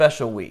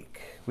special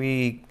week.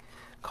 We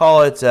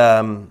call it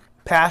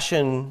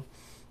Passion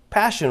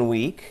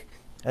Week,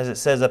 as it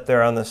says up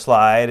there on the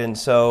slide. And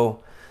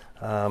so,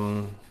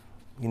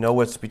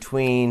 what's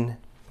between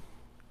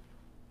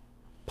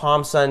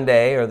Palm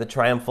Sunday, or the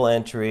Triumphal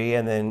Entry,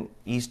 and then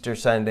Easter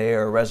Sunday,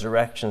 or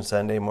Resurrection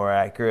Sunday, more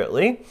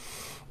accurately.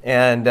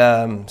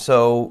 And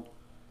so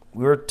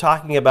we're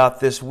talking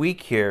about this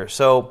week here.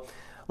 So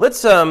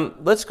let's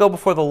go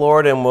before the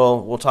Lord, and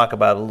we'll talk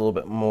about it a little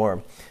bit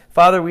more.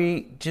 Father,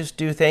 we just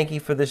do thank you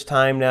for this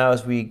time now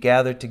as we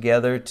gather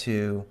together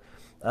to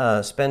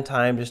spend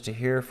time just to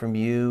hear from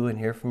you and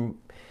hear from,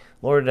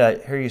 Lord,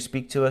 hear you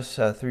speak to us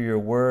through your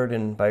word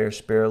and by your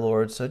Spirit,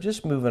 Lord. So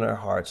just move in our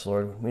hearts,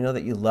 Lord. We know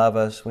that you love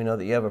us. We know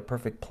that you have a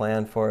perfect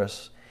plan for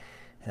us.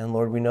 And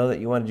Lord, we know that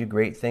you want to do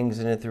great things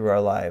in it through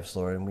our lives,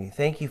 Lord. And we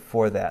thank you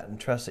for that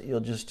and trust that you'll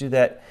just do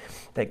that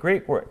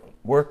great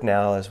work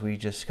now as we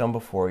just come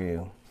before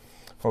you.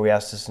 For we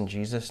ask this in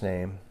Jesus'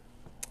 name.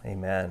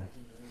 Amen.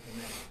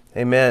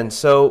 Amen.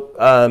 So,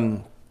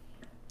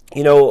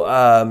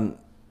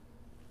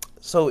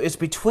 so it's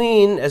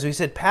between, as we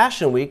said,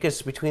 Passion Week.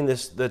 It's between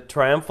the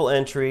Triumphal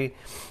Entry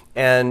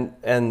and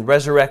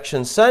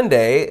Resurrection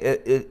Sunday.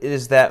 It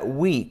is that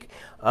week.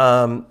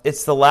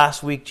 It's the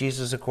last week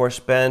Jesus, of course,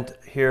 spent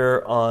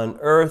here on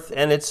earth,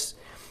 and it's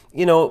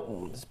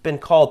been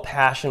called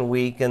Passion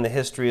Week, and the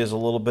history is a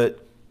little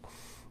bit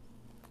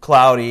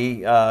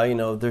cloudy.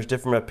 There's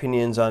different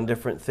opinions on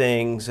different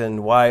things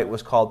and why it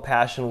was called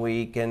Passion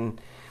Week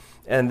and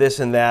this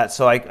and that.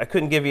 So I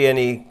couldn't give you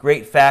any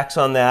great facts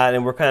on that,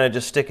 and we're kind of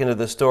just sticking to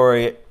the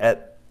story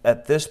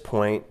at this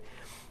point.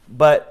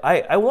 But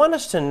I want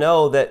us to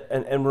know that,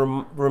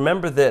 and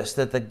remember this,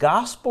 that the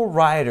gospel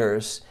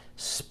writers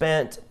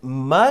spent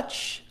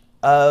much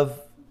of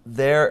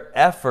their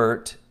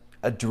effort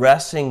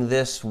addressing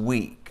this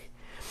week.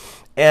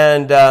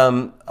 And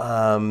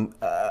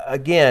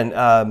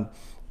again,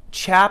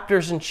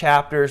 chapters and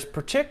chapters,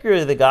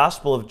 particularly the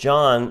Gospel of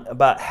John,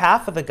 about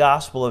half of the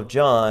Gospel of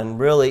John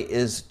really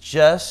is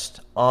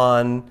just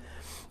on,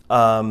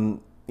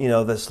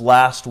 this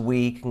last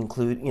week,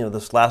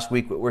 this last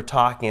week that we're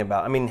talking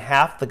about. I mean,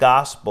 half the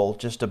Gospel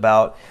just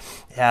about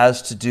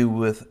has to do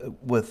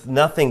with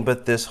nothing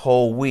but this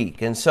whole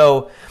week. And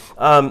so,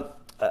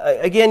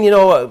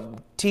 again,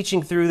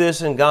 teaching through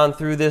this and gone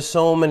through this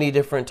so many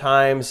different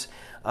times,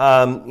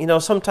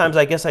 sometimes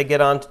I guess I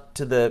get on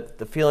to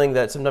the feeling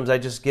that sometimes I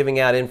just giving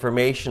out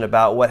information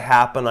about what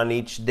happened on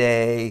each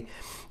day,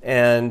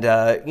 and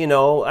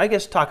I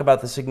guess talk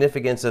about the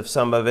significance of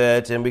some of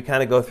it, and we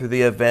kind of go through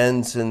the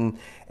events and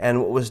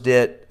what was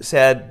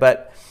said.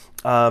 But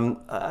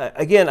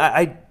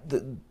again,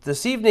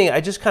 this evening I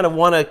just kind of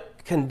want to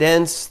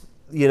condense,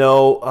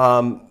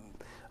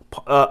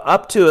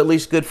 up to at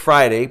least Good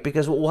Friday,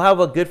 because we'll have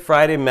a Good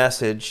Friday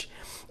message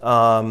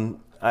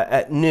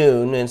at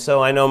noon, and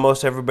so I know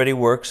most everybody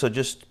works, so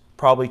just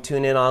probably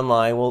tune in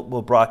online.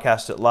 We'll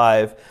broadcast it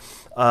live,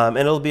 and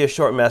it'll be a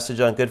short message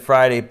on Good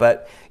Friday.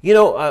 But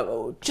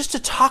just to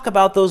talk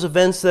about those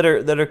events that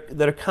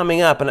are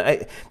coming up,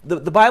 and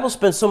the Bible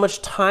spends so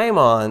much time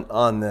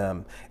on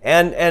them,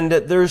 and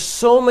there's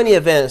so many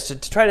events to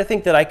try to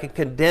think that I could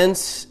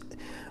condense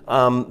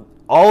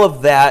all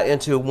of that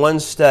into one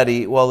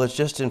study. Well, it's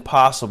just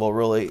impossible,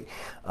 really.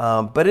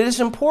 But it is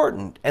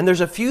important, and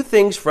there's a few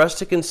things for us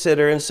to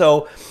consider. And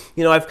so,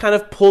 I've kind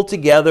of pulled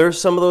together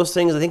some of those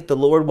things I think the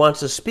Lord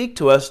wants to speak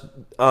to us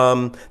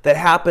that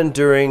happened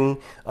during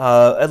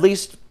at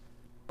least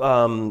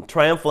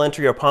Triumphal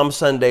Entry or Palm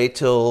Sunday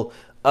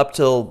up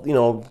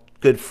till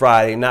Good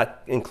Friday,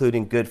 not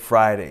including Good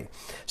Friday.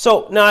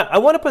 So now I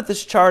want to put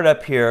this chart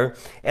up here,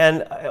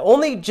 and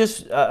only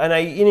just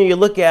you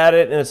look at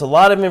it, and it's a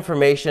lot of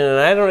information, and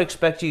I don't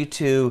expect you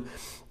to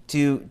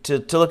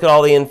look at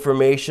all the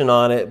information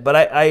on it,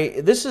 but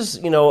this is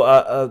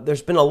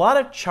there's been a lot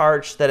of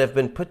charts that have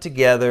been put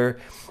together.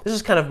 This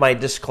is kind of my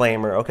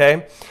disclaimer,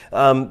 okay?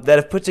 That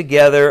have put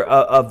together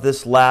of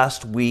this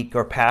last week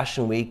or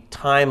Passion Week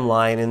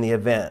timeline in the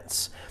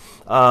events,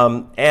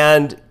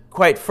 and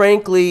quite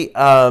frankly,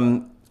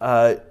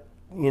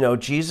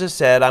 Jesus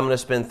said, "I'm going to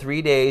spend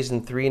 3 days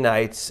and 3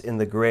 nights in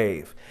the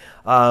grave."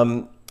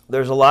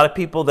 There's a lot of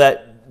people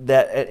that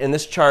in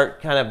this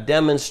chart kind of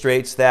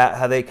demonstrates that,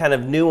 how they kind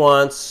of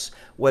nuance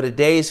what a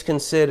day is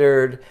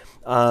considered.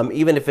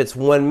 Even if it's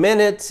 1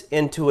 minute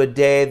into a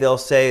day, they'll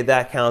say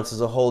that counts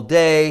as a whole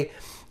day,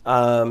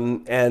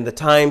 and the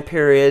time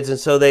periods. And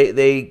so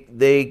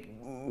they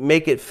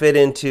make it fit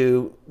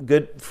into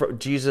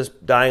Jesus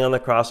dying on the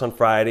cross on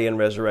Friday and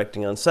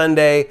resurrecting on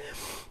Sunday.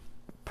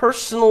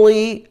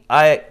 Personally,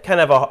 I kind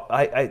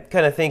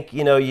of think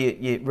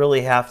you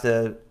really have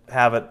to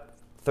have it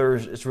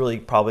Thursday. It's really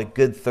probably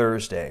Good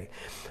Thursday,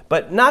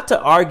 but not to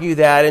argue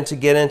that and to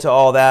get into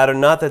all that, or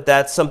not that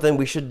that's something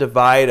we should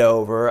divide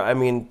over. I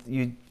mean,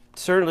 you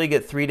certainly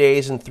get 3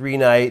 days and 3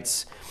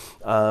 nights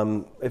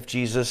if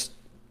Jesus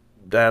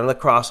died on the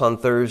cross on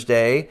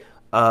Thursday.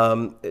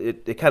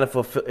 It kind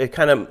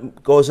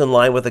of goes in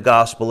line with the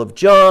Gospel of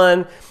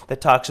John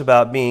that talks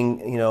about being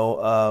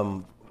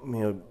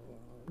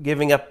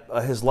giving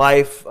up his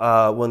life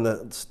when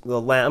the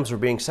lambs were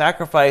being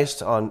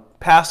sacrificed on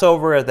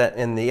Passover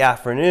in the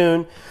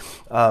afternoon,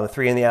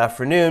 3 in the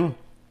afternoon.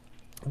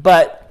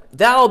 But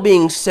that all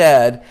being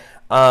said,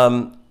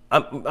 when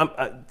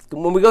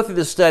we go through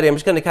this study, I'm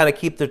just going to kind of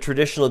keep the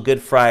traditional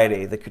Good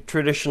Friday, the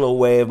traditional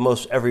way of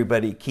most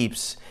everybody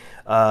keeps,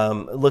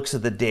 looks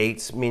at the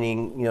dates,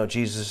 meaning,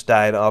 Jesus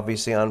died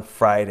obviously on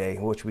Friday,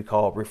 which we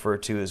refer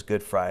to as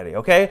Good Friday,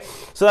 okay?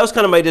 So that was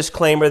kind of my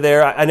disclaimer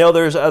there. I know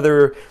there's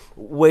other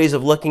ways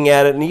of looking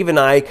at it, and even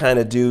I kind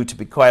of do, to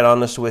be quite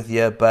honest with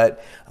you,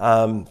 but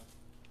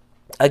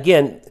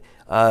again,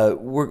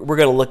 we're going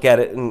to look at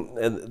it in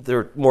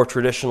the more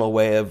traditional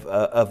way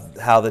of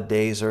how the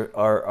days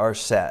are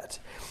set.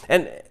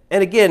 And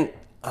again,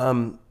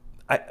 the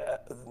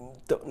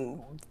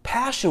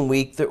Passion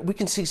Week, we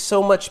can see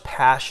so much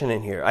passion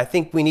in here. I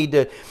think we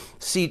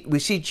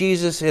see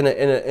Jesus in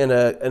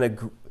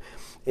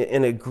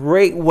a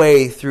great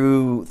way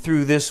through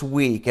this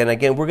week. And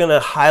again, we're going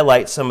to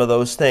highlight some of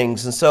those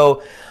things. And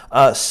so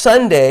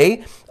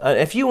Sunday,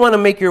 if you want to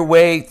make your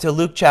way to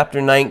Luke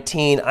chapter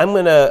 19, I'm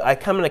going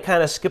to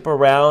kind of skip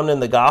around in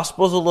the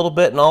Gospels a little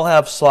bit, and I'll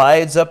have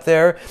slides up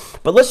there.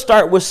 But let's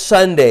start with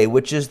Sunday,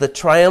 which is the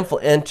triumphal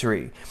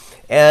entry.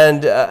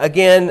 And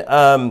again,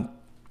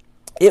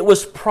 it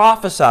was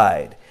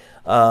prophesied.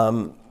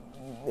 And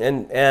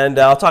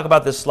I'll talk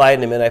about this slide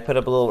in a minute. I put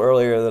up a little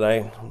earlier than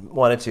I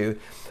wanted to.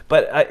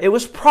 But it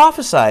was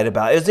prophesied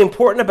about. It was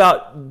important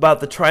about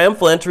the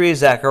triumphal entry.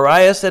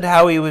 Zechariah said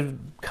how he would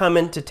come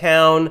into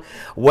town,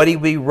 what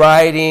he'd be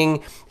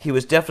riding. He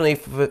was definitely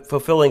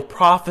fulfilling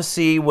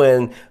prophecy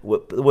when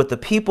what the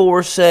people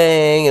were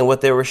saying and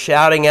what they were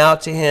shouting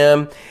out to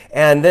him.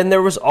 And then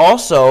there was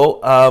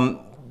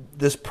also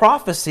this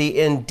prophecy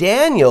in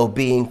Daniel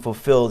being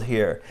fulfilled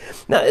here.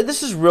 Now,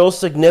 this is real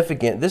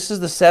significant. This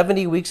is the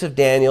 70 weeks of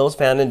Daniel,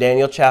 found in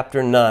Daniel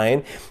chapter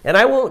 9. And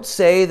I won't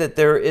say that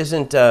there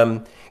isn't,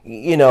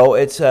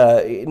 it's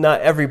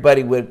not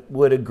everybody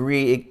would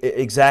agree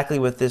exactly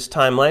with this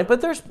timeline, but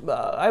there's,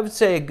 I would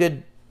say, a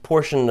good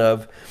portion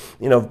of,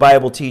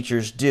 Bible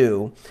teachers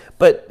do.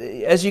 But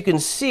as you can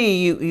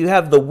see, you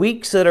have the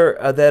weeks that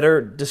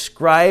are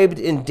described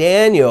in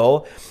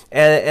Daniel,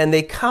 and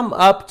they come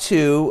up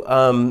to,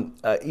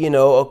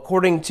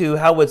 according to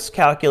how it's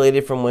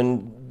calculated from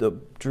when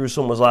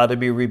Jerusalem was allowed to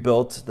be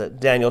rebuilt, that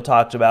Daniel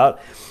talked about,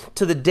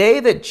 to the day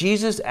that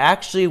Jesus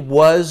actually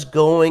was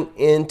going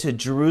into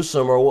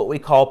Jerusalem, or what we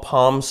call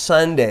Palm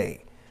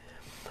Sunday.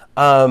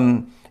 I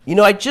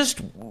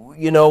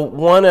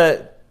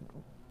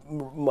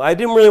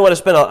didn't really want to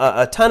spend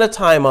a ton of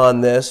time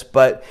on this,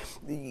 but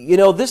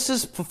this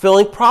is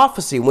fulfilling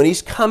prophecy. When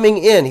he's coming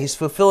in, he's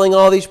fulfilling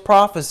all these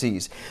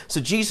prophecies.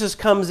 So Jesus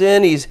comes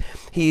in,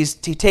 he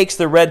takes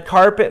the red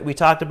carpet. We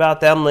talked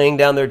about them laying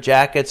down their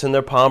jackets and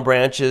their palm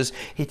branches.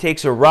 He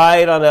takes a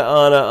ride on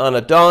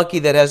a donkey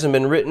that hasn't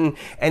been ridden,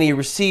 and he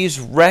receives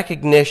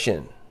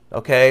recognition.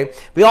 Okay?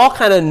 We all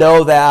kind of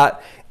know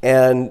that,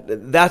 and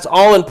that's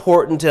all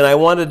important, and I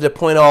wanted to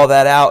point all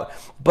that out.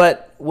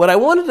 But what I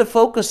wanted to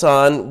focus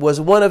on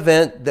was one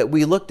event that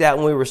we looked at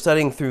when we were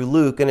studying through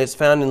Luke, and it's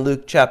found in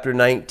Luke chapter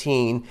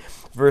 19,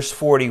 verse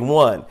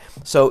 41.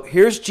 So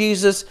here's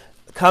Jesus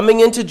coming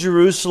into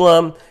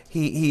Jerusalem.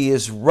 He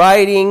is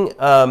riding,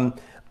 the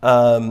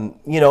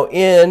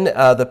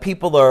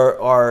people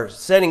are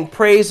setting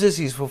praises.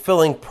 He's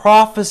fulfilling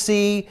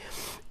prophecy.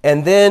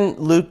 And then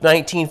Luke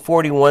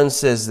 19:41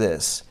 says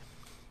this,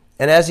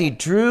 and as he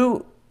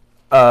drew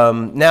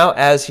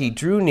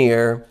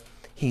near,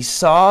 he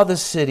saw the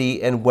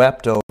city and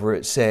wept over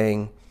it,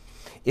 saying,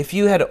 if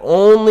you had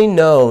only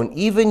known,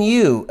 even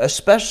you,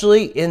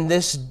 especially in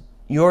this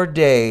your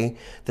day,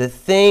 the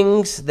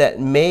things that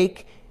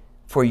make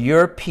for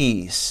your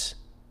peace,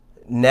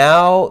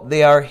 now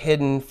they are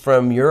hidden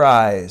from your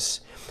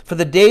eyes. For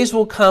the days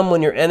will come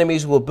when your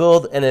enemies will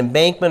build an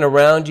embankment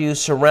around you,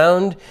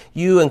 surround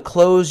you and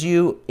close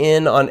you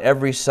in on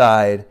every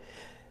side,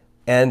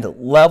 and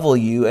level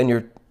you and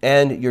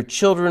your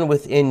children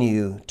within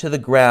you to the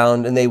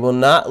ground, and they will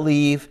not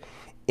leave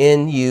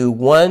in you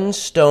one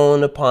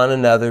stone upon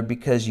another,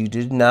 because you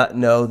did not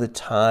know the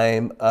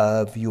time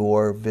of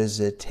your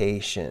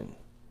visitation.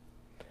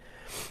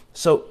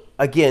 So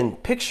again,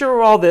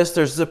 picture all this.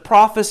 There's the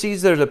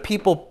prophecies, there's the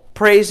people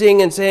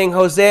praising and saying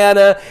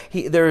Hosanna.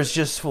 There's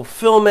just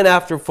fulfillment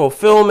after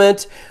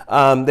fulfillment.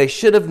 They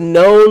should have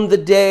known the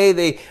day.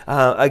 They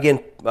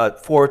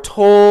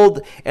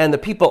foretold, and the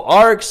people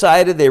are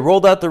excited. They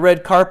rolled out the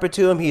red carpet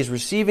to him. He's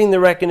receiving the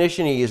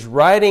recognition. He is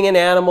riding an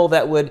animal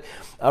that would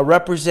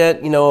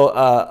represent,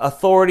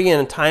 authority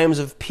in times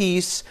of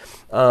peace.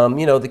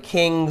 The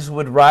kings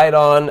would ride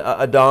on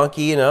a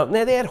donkey.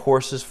 They had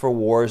horses for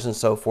wars and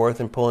so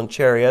forth, and pulling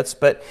chariots,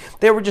 but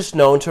they were just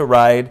known to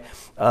ride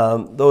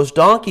those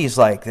donkeys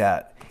like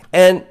that.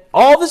 And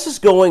all this is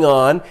going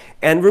on.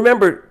 And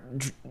remember,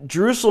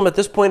 Jerusalem at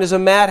this point is a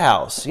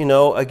madhouse.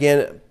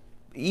 Again,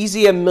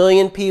 easy 1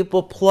 million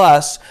people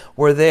plus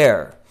were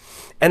there.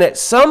 And at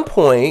some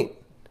point,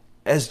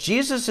 as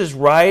Jesus is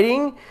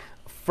riding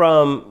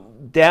from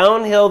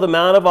downhill the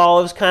Mount of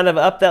Olives, kind of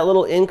up that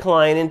little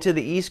incline into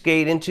the east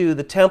gate, into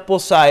the temple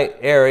site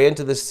area,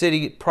 into the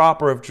city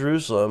proper of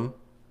Jerusalem,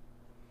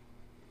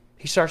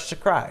 he starts to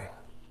cry.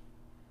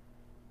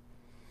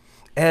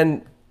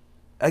 And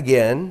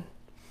again,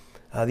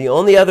 the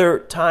only other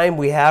time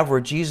we have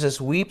where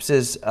Jesus weeps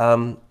is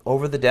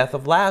over the death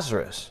of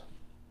Lazarus.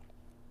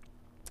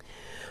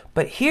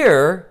 But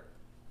here,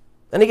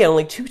 and again,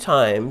 only 2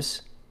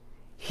 times,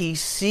 he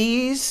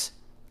sees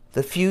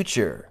the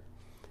future.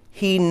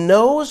 He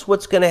knows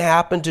what's going to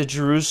happen to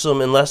Jerusalem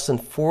in less than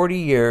 40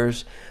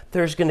 years.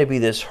 There's going to be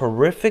this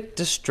horrific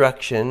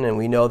destruction, and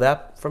we know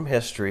that from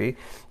history,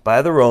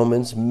 by the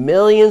Romans.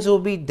 Millions will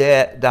be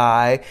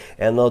die,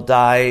 and they'll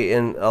die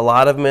in a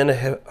lot of them in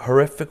a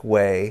horrific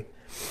way.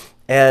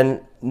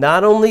 And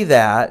not only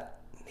that,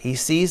 he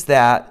sees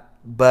that,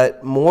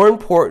 but more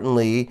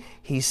importantly,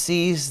 he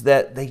sees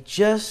that they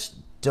just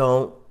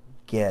don't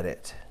get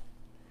it.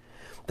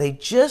 They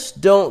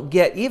just don't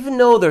get, even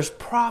though there's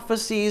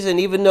prophecies and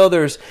even though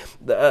there's,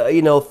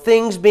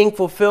 things being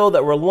fulfilled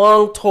that were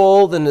long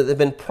told and that have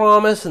been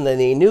promised and that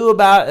they knew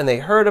about and they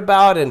heard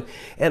about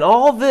and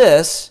all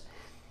this,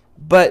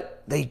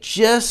 but they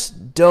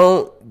just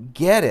don't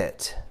get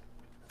it.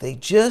 They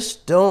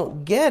just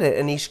don't get it.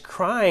 And he's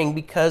crying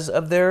because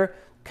of their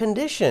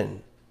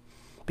condition,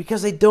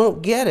 because they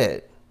don't get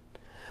it.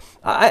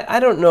 I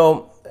don't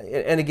know.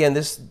 And again,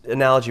 this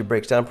analogy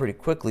breaks down pretty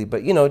quickly,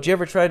 but, do you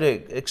ever try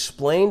to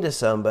explain to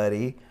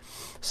somebody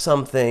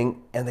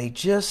something and they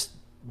just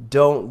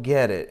don't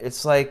get it?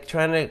 It's like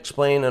trying to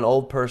explain an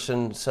old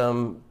person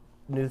some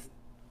new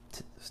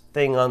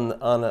thing on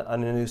a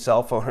new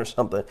cell phone or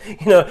something.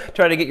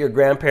 Try to get your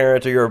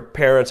grandparents or your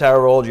parents,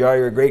 however old you are,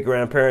 your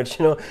great-grandparents,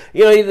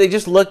 they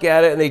just look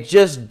at it and they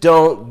just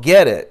don't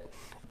get it.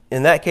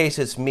 In that case,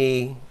 it's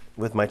me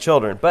with my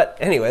children. But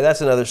anyway,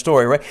 that's another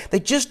story, right? They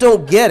just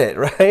don't get it,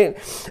 right?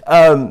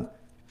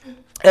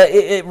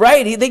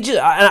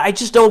 I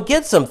just don't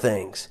get some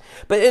things.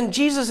 But in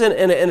Jesus,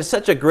 in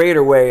such a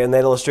greater way, and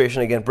that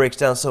illustration again breaks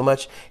down so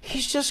much,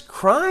 he's just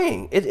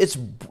crying. It's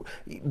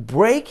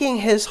breaking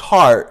his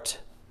heart.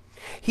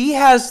 He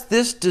has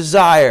this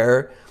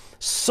desire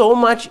so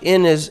much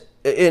in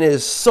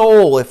his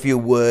soul, if you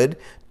would,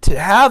 to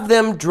have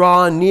them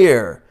draw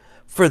near,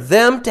 for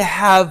them to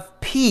have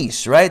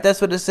peace, right?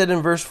 That's what it said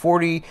in verse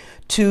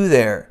 42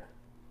 there.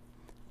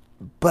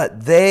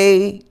 But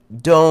they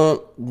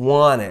don't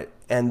want it,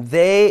 and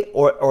they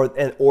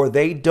or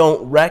they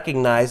don't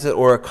recognize it,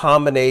 or a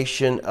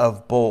combination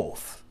of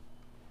both.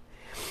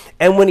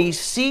 And when he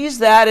sees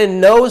that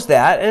and knows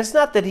that, and it's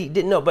not that he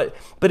didn't know, but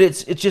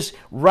it's just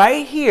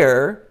right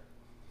here.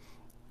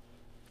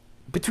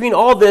 Between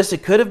all this,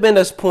 it could have been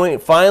this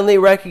point, finally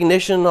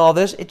recognition and all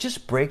this, it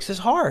just breaks his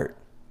heart.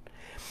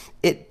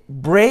 It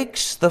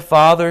breaks the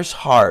Father's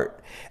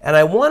heart. And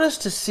I want us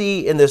to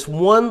see in this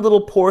one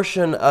little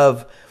portion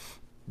of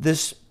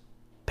this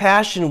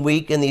Passion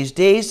Week and these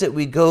days that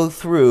we go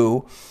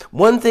through,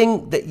 one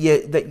thing that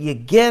you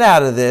get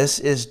out of this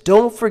is,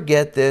 don't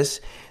forget this,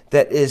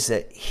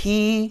 that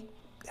he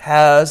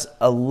has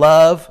a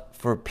love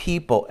for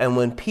people. And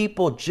when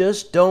people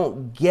just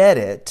don't get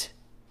it,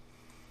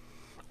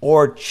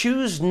 or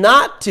choose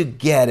not to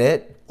get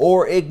it,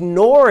 or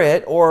ignore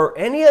it, or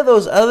any of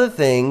those other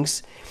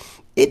things,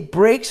 it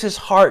breaks his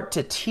heart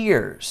to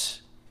tears.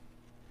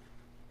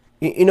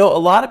 A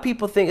lot of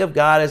people think of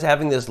God as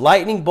having this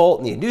lightning bolt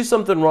and you do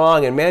something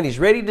wrong and man, he's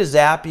ready to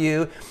zap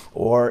you.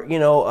 Or,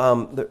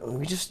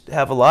 we just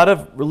have a lot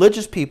of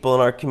religious people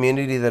in our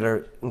community that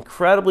are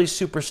incredibly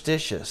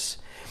superstitious.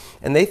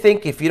 And they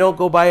think if you don't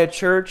go by a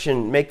church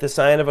and make the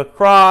sign of a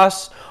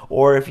cross,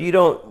 or if you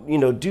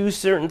don't, do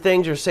certain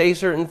things or say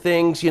certain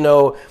things,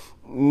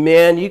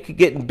 man, you could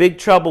get in big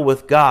trouble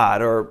with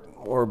God,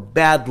 or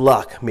bad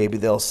luck, maybe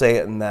they'll say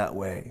it in that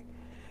way.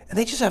 And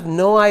they just have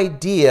no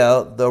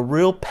idea the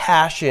real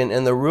passion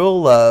and the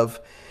real love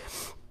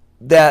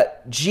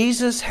that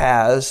Jesus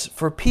has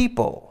for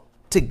people.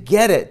 To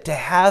get it, to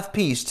have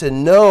peace, to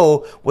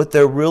know what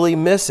they're really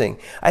missing.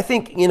 I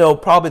think,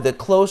 probably the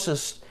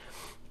closest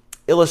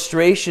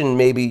illustration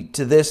maybe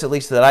to this, at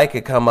least that I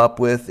could come up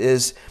with,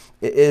 is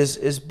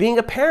being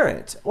a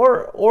parent.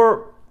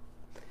 Or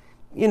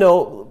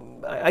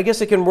I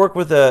guess it can work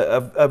with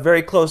a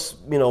very close,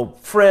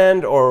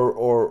 friend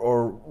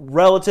or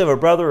relative, or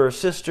brother or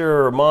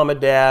sister, or mom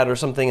and dad, or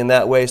something in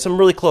that way. Some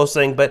really close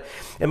thing. But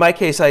in my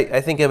case,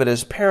 I think of it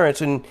as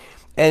parents, and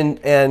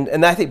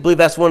I believe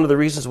that's one of the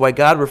reasons why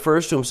God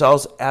refers to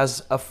himself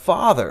as a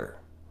father,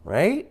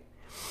 right?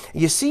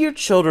 You see your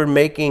children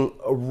making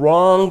a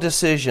wrong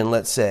decision,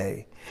 let's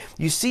say.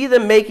 You see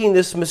them making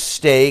this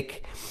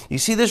mistake. You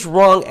see this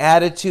wrong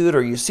attitude,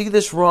 or you see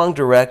this wrong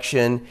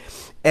direction.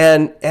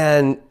 And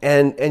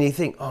you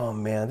think, oh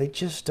man, they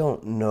just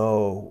don't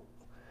know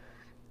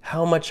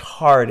how much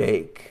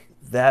heartache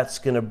that's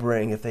going to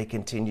bring if they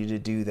continue to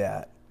do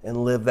that and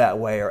live that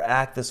way, or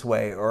act this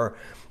way, or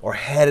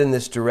head in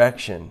this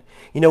direction.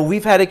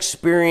 We've had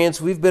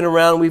experience, we've been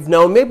around, we've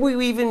known, maybe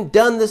we've even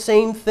done the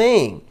same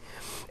thing.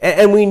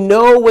 And we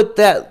know what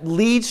that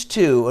leads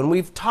to. And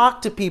we've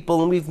talked to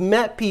people and we've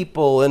met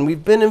people and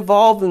we've been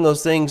involved in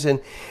those things.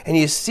 And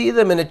you see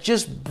them and it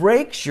just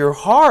breaks your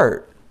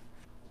heart.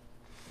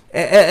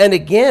 And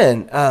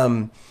again,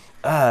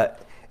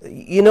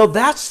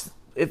 that's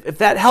if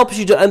that helps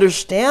you to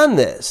understand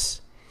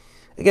this.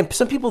 Again,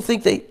 some people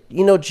think that,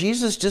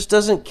 Jesus just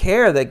doesn't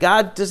care, that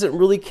God doesn't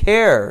really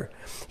care.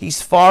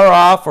 He's far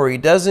off, or he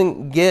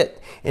doesn't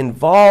get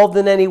involved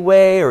in any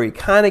way, or he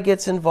kind of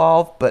gets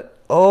involved. But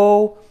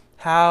oh,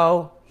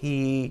 how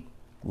he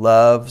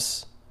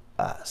loves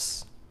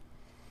us.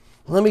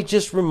 Let me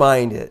just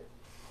remind it.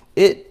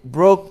 It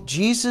broke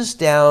Jesus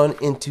down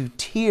into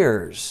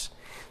tears,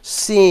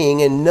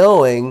 seeing and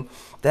knowing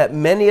that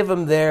many of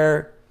them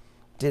there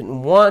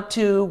didn't want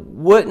to,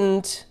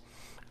 wouldn't,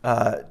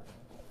 had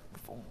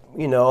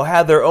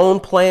their own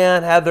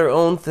plan, had their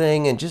own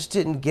thing, and just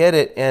didn't get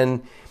it.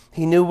 And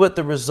he knew what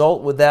the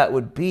result with that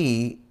would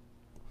be,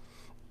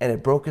 and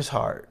it broke his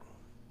heart.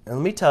 And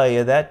let me tell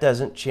you, that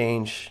doesn't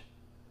change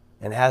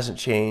and hasn't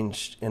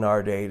changed in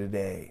our day to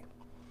day.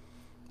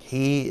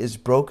 He is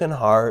broken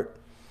heart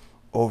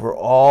over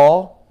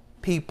all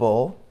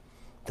people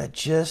that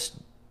just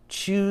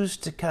choose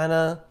to kind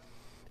of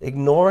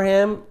ignore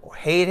him,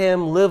 hate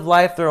him, live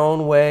life their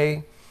own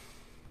way,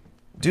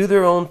 do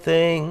their own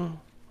thing.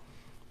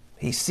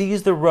 He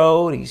sees the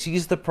road, he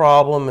sees the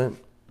problem, and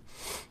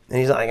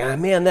he's like,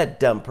 man, that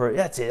dumb person,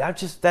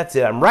 that's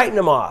it. I'm writing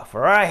him off,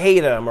 or I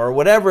hate him, or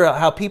whatever,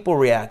 how people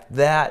react.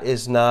 That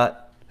is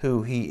not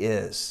who he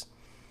is.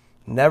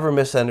 Never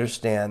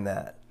misunderstand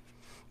that.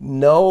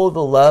 Know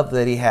the love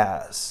that he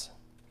has.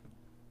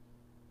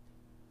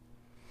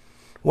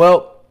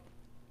 Well,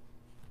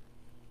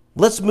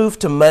 let's move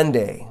to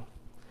Monday.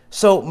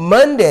 So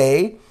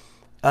Monday,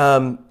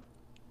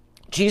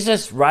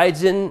 Jesus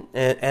rides in,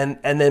 and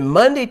then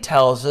Monday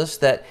tells us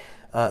that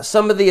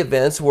some of the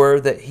events were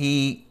that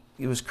he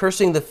was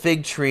cursing the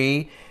fig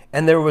tree,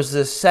 and there was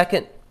this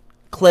second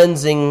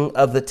cleansing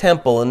of the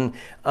temple. And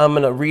I'm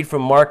going to read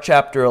from Mark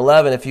chapter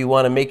 11 if you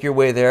want to make your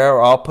way there,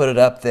 or I'll put it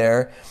up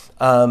there.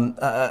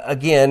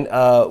 Again,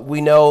 we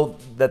know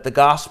that the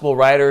gospel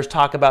writers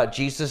talk about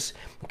Jesus.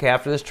 Okay,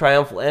 after this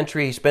triumphal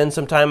entry, he spends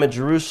some time in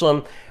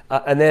Jerusalem,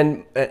 and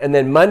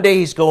then Monday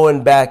he's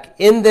going back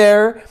in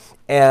there.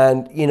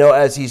 And,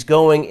 as he's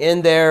going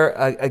in there,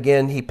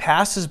 again, he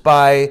passes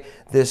by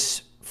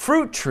this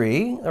fruit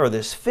tree, or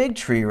this fig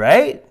tree,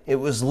 right? It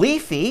was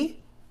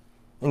leafy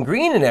and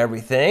green and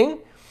everything,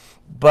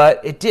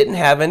 but it didn't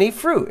have any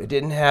fruit. It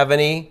didn't have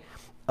any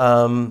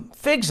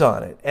figs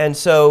on it. And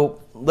so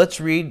let's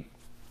read,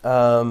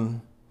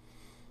 I'm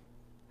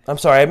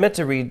sorry, I meant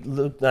to read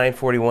Luke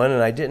 9:41,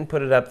 and I didn't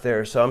put it up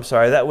there, so I'm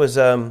sorry. That was...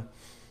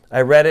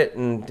 I read it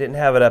and didn't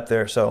have it up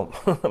there, so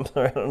I'm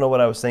sorry, I don't know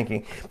what I was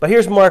thinking. But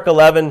here's Mark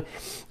 11,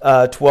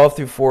 12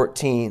 through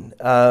 14.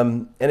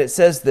 And it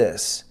says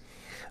this: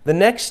 The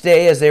next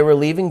day, as they were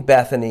leaving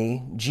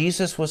Bethany,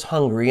 Jesus was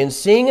hungry, and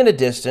seeing in a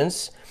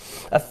distance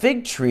a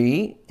fig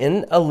tree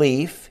in a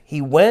leaf,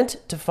 he went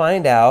to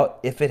find out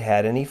if it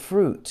had any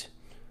fruit.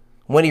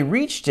 When he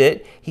reached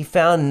it, he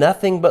found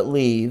nothing but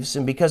leaves,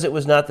 and because it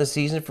was not the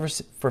season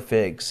for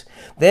figs.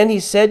 Then he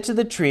said to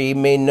the tree,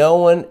 "May no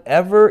one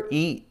ever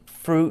eat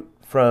fruit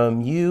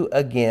from you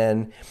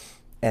again."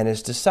 And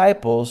his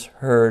disciples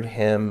heard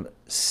him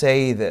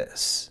say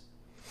this.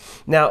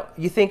 Now,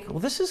 you think, well,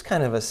 this is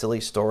kind of a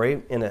silly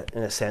story in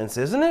a sense,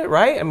 isn't it,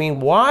 right? I mean,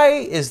 why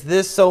is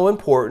this so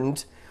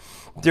important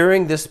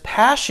during this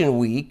Passion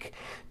Week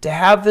to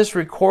have this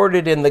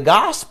recorded in the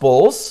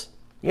Gospels?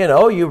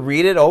 You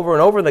read it over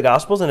and over in the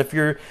Gospels, and if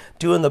you're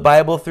doing the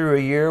Bible through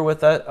a year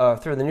with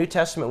us, through the New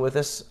Testament with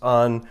us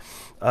on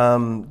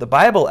the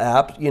Bible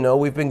app,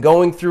 we've been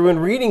going through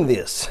and reading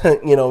this,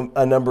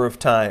 a number of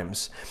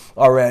times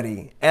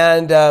already.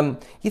 And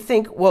you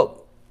think,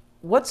 well,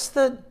 what's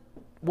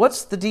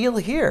the deal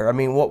here? I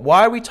mean,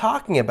 why are we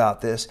talking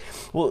about this?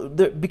 Well,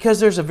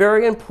 because there's a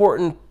very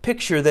important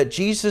picture that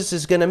Jesus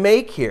is going to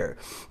make here.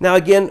 Now,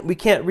 again, we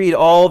can't read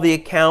all the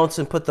accounts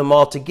and put them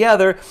all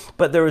together,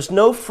 but there was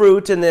no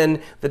fruit, and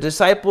then the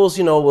disciples,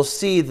 will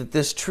see that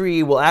this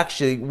tree will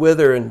actually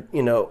wither, and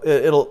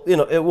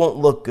it won't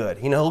look good.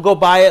 He'll go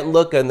by it and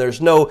look, and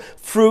there's no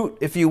fruit,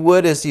 if you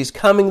would, as he's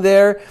coming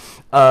there.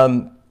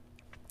 And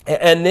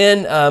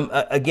then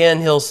again,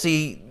 he'll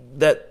see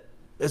that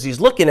as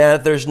he's looking at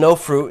it, there's no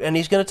fruit, and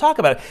he's going to talk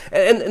about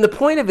it. And the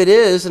point of it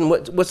is, and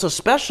what's so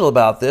special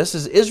about this,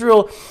 is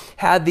Israel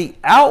had the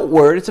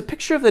outward, it's a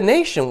picture of the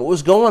nation, what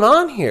was going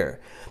on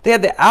here. They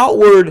had the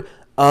outward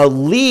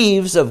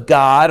leaves of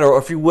God, or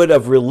if you would,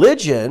 of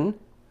religion,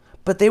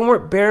 but they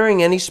weren't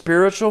bearing any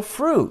spiritual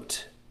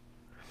fruit.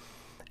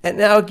 And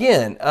now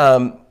again,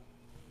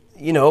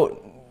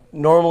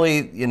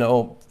 normally,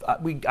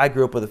 I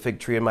grew up with a fig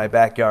tree in my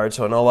backyard,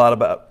 so I know a lot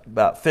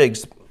about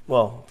figs.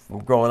 Well,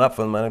 growing up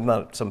with them, I'm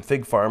not some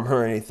fig farmer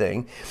or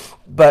anything,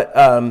 but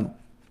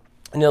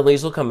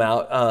leaves will come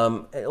out.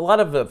 A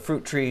lot of the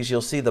fruit trees,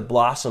 you'll see the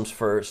blossoms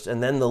first,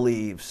 and then the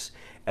leaves,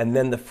 and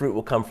then the fruit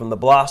will come from the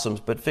blossoms.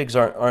 But figs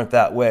aren't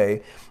that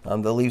way.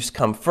 The leaves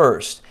come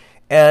first,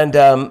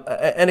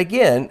 And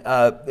again,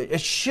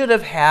 it should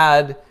have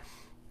had,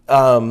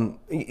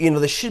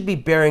 they should be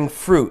bearing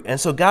fruit. And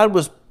so God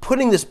was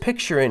putting this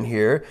picture in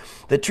here.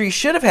 The tree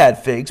should have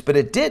had figs, but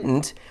it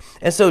didn't.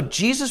 And so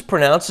Jesus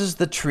pronounces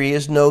the tree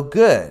is no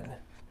good.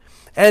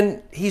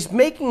 And he's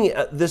making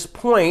this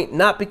point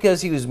not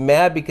because he was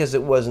mad because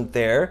it wasn't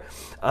there.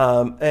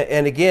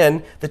 And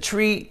again, the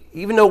tree,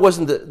 even though it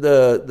wasn't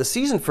the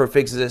season for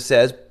figs, as it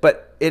says,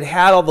 but it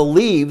had all the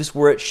leaves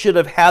where it should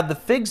have had the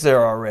figs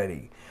there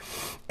already.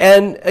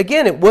 And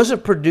again, it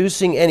wasn't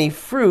producing any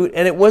fruit,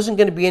 and it wasn't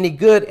going to be any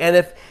good. And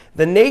if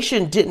the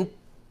nation didn't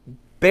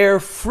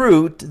bear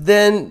fruit,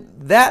 then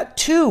that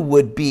too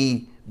would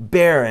be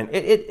barren.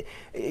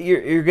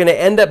 You're going to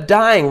end up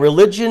dying.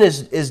 Religion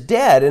is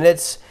dead, and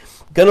it's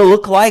going to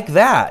look like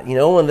that.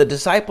 When the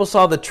disciples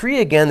saw the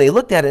tree again, they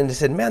looked at it and they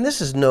said, man, this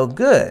is no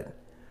good.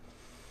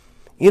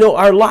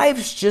 Our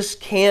lives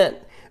just can't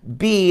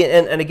be,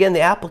 and again,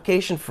 the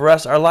application for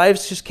us, our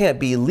lives just can't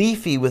be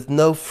leafy with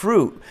no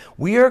fruit.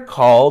 We are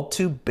called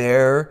to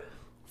bear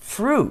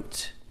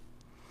fruit.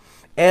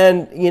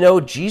 And,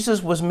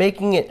 Jesus was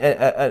making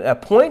a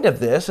point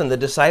of this, and the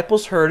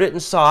disciples heard it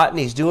and saw it, and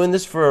he's doing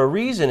this for a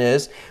reason,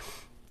 is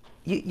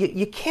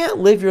you can't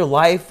live your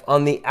life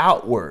on the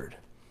outward.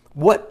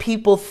 What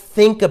people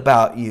think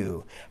about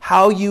you,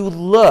 how you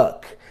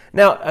look.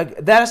 Now,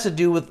 that has to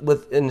do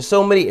with in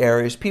so many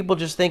areas. People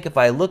just think if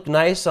I look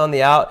nice on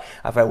the out,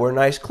 if I wear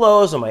nice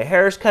clothes and my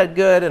hair's cut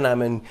good and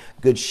I'm in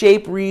good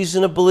shape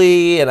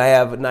reasonably and I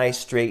have nice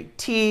straight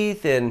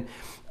teeth and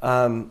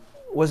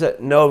was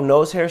it no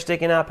nose hair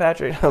sticking out,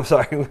 Patrick? I'm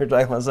sorry, we were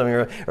talking about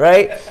something,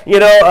 right?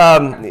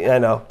 I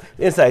know,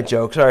 inside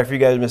joke. Sorry if you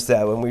guys missed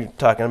that when we were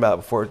talking about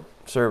before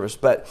service,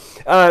 but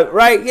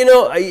right,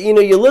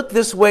 you look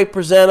this way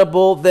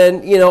presentable,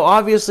 then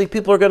obviously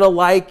people are going to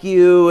like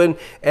you,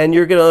 and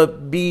you're going to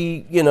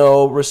be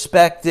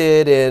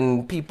respected,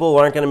 and people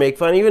aren't going to make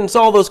fun of you, and it's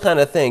all those kind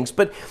of things.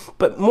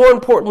 But more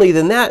importantly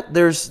than that,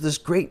 there's this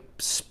great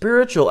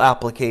spiritual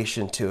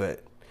application to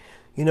it.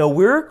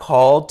 We're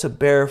called to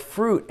bear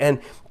fruit, and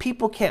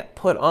people can't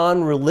put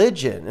on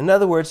religion. In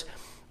other words,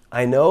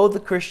 I know the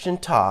Christian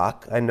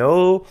talk. I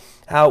know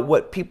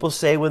what people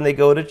say when they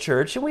go to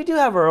church, and we do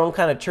have our own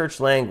kind of church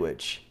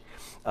language.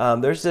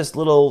 There's this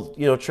little,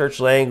 church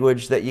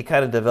language that you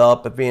kind of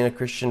develop by being a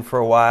Christian for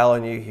a while,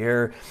 and you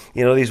hear,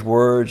 these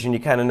words, and you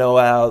kind of know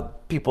how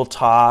people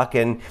talk,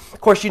 and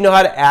of course you know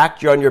how to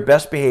act. You're on your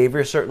best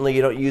behavior. Certainly,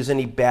 you don't use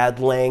any bad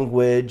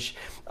language,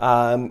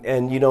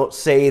 and you don't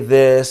say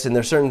this, and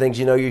there's certain things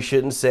you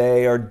shouldn't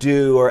say or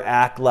do or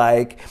act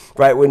like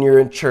right when you're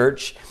in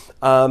church.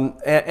 And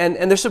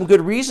there's some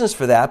good reasons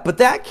for that, but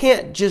that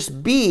can't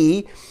just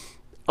be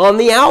on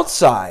the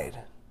outside.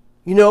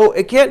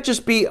 It can't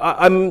just be,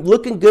 I'm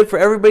looking good for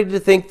everybody to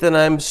think that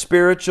I'm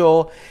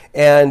spiritual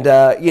and,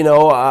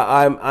 I'm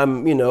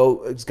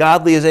as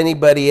godly as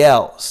anybody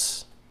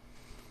else.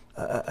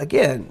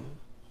 Again,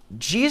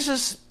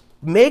 Jesus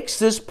makes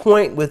this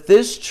point with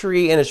this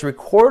tree, and it's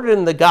recorded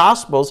in the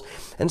Gospels,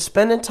 and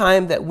spending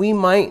time that we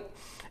might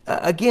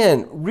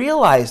again,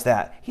 realize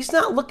that. He's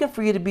not looking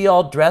for you to be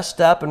all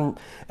dressed up and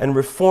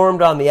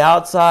reformed on the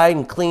outside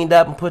and cleaned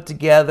up and put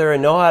together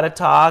and know how to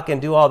talk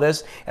and do all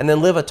this and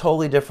then live a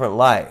totally different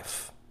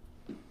life.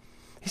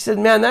 He said,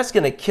 man, that's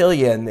going to kill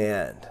you in the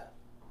end.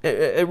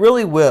 It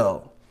really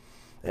will.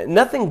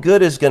 Nothing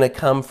good is going to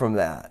come from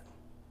that.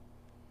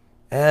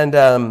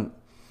 And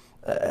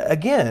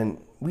again,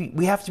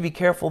 we have to be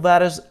careful of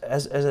that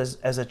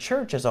as a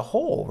church as a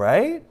whole,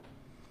 right?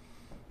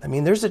 I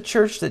mean, there's a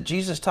church that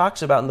Jesus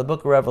talks about in the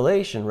book of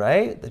Revelation,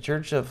 right? The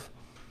church of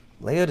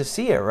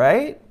Laodicea,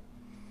 right?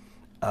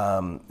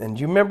 And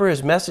you remember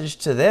his message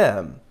to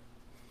them.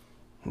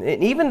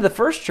 And even the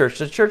first church,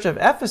 the church of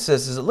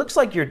Ephesus, is it looks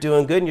like you're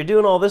doing good and you're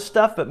doing all this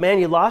stuff, but man,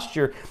 you lost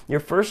your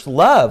first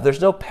love.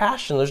 There's no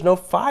passion. There's no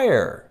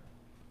fire.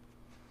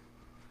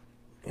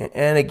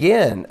 And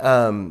again,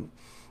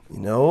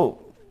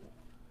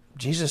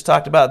 Jesus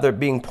talked about their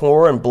being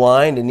poor and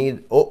blind and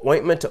need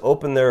ointment to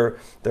open their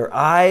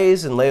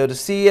eyes in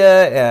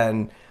Laodicea,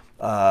 and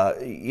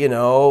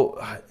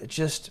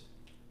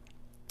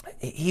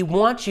he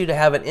wants you to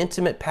have an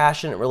intimate,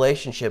 passionate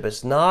relationship.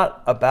 It's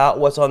not about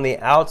what's on the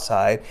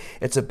outside,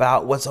 it's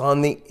about what's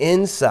on the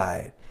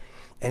inside.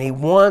 And he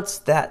wants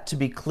that to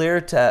be clear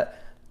to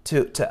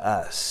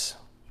us.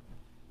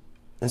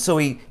 And so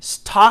he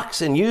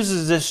talks and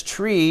uses this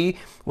tree,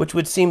 which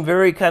would seem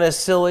very kind of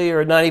silly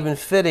or not even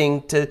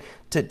fitting, to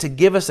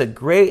give us a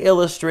great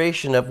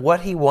illustration of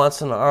what he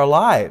wants in our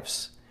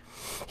lives.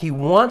 He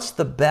wants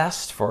the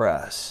best for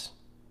us.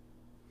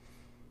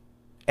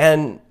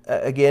 And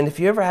again,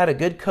 if you ever had a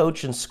good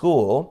coach in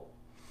school,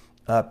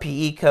 a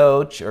PE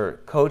coach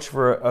or coach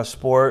for a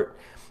sport,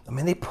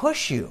 they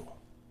push you.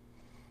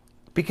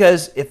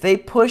 Because if they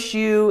push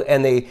you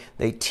and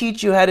they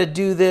teach you how to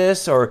do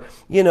this, or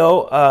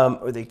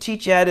they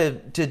teach you how to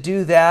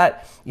do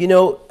that,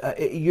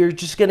 you're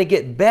just going to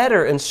get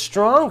better and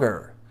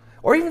stronger.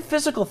 Or even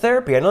physical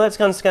therapy. I know that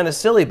sounds kind of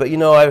silly, but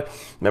I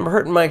remember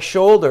hurting my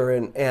shoulder,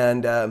 and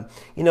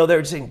they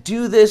were saying,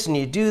 do this and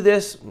you do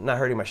this. Not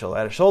hurting my shoulder, I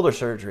had a shoulder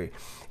surgery.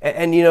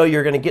 And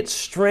you're going to get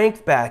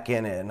strength back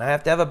in it. And I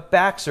have to have a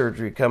back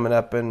surgery coming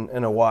up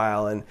in a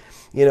while. And,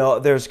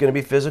 there's going to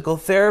be physical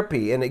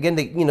therapy. And again,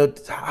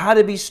 how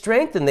to be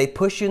strengthened. They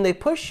push you and they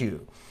push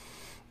you.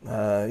 You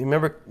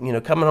remember,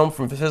 coming home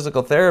from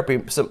physical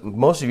therapy,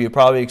 most of you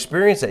probably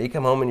experienced that. You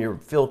come home and you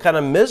feel kind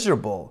of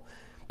miserable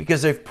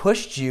because they've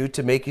pushed you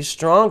to make you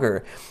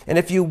stronger. And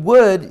if you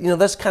would,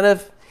 that's kind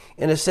of,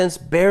 in a sense,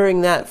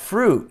 bearing that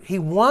fruit. He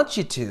wants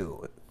you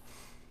to.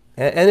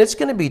 And it's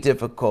going to be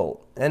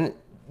difficult.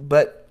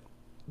 But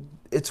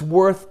it's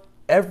worth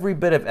every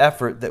bit of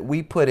effort that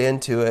we put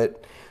into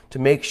it to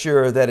make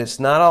sure that it's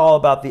not all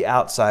about the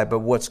outside, but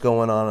what's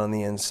going on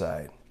the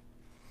inside.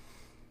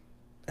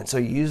 And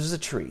so he uses a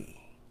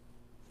tree,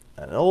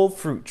 an old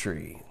fruit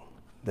tree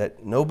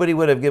that nobody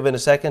would have given a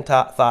second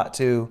thought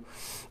to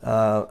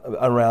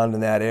around in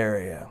that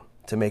area,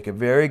 to make a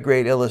very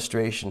great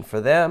illustration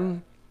for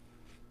them,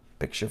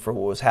 picture for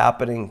what was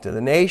happening to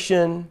the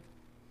nation,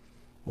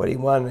 what he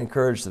wanted to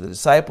encourage the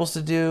disciples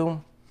to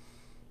do,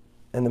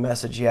 and the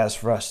message he has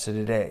for us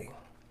today.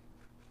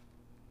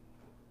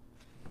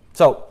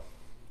 So,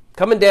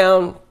 coming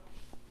down,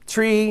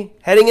 tree,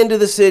 heading into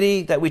the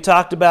city that we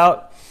talked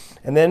about.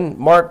 And then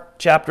Mark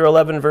chapter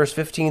 11, verse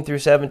 15 through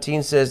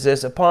 17 says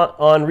this: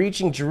 on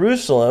reaching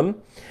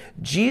Jerusalem,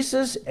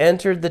 Jesus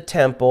entered the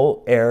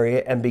temple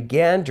area and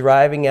began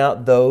driving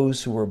out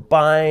those who were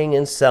buying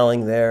and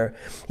selling there.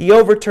 He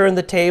overturned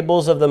the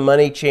tables of the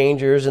money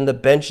changers and the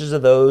benches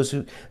of those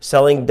who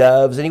selling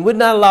doves, and he would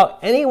not allow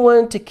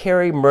anyone to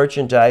carry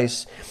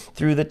merchandise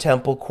through the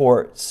temple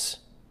courts.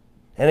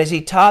 And as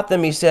he taught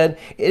them, he said,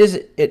 "Is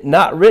it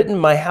not written,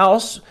 my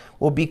house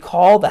will be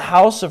called the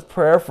house of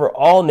prayer for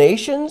all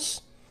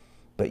nations?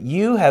 But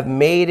you have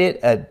made it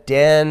a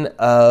den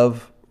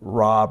of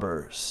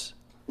robbers."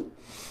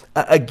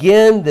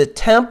 Again, the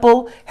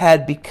temple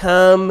had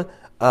become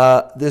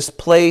this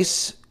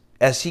place,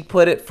 as he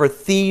put it, for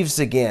thieves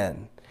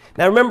again.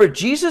 Now remember,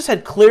 Jesus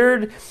had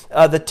cleared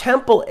the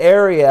temple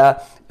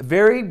area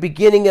very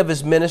beginning of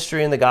his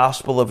ministry in the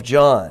Gospel of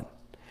John.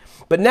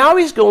 But now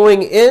he's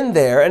going in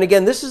there, and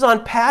again, this is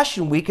on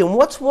Passion Week, and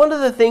what's one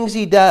of the things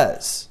he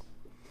does?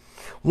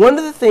 One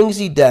of the things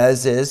he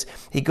does is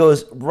he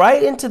goes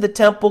right into the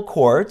temple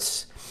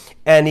courts,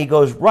 and he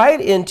goes right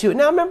into,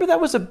 now remember that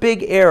was a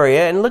big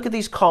area, and look at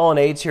these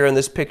colonnades here in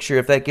this picture,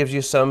 if that gives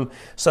you some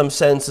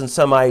sense and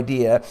some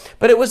idea.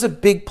 But it was a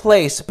big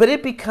place, but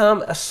it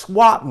became a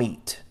swap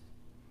meet.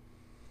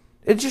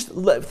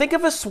 Think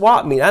of a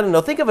swap meet. I don't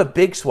know, think of a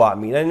big swap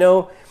meet. I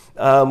know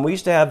we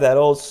used to have that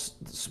old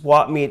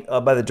swap meet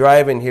by the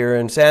drive-in here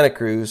in Santa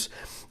Cruz.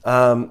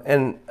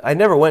 And I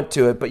never went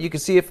to it, but you can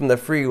see it from the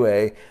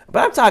freeway.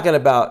 But I'm talking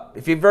about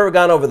if you've ever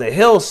gone over the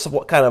hills,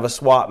 kind of a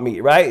swap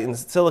meet, right? In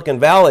Silicon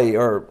Valley,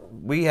 or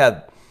we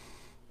had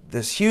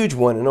this huge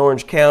one in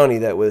Orange County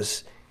that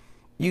was,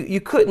 you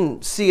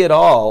couldn't see it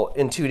all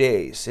in 2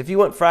 days. If you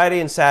went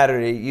Friday and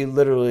Saturday, you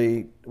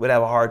literally would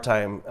have a hard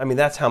time. I mean,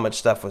 that's how much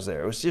stuff was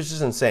there. It was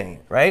just insane,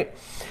 right?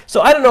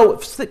 So I don't know,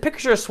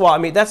 picture a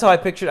swap meet. That's how I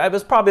pictured it. It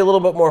was probably a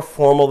little bit more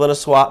formal than a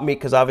swap meet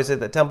because obviously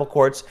the temple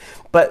courts.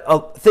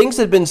 But things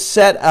had been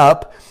set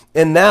up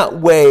in that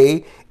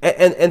way,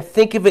 and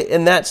think of it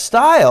in that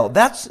style.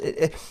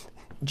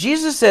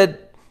 Jesus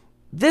said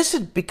this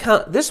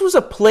was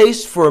a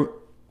place for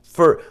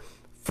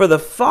the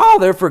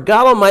Father, for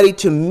God Almighty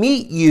to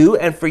meet you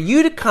and for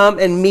you to come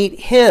and meet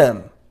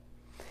him.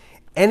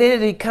 And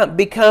it had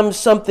become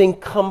something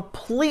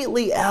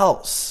completely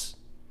else.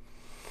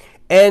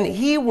 And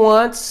he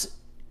wants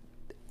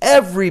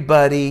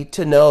everybody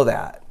to know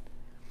that.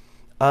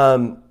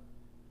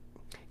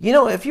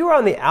 If you were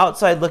on the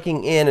outside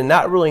looking in and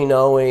not really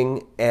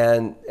knowing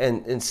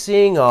and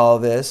seeing all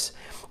this,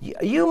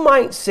 you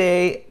might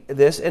say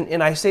this,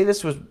 and I say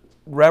this with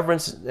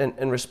reverence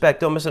and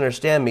respect, don't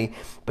misunderstand me,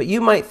 but you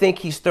might think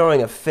he's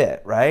throwing a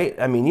fit, right?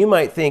 I mean, you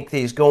might think that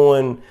he's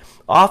going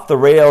off the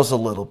rails a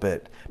little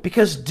bit,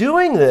 because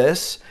doing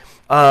this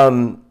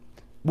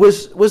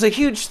was a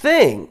huge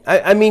thing.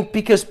 I mean,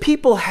 because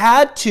people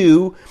had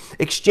to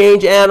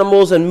exchange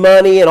animals and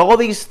money, and all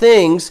these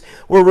things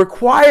were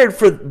required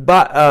for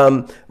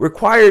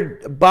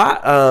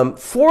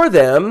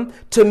them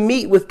to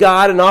meet with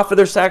God and offer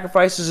their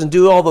sacrifices and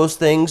do all those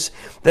things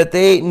that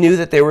they knew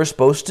that they were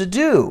supposed to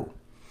do.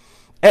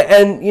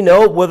 And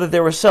whether they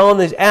were selling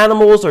these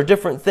animals or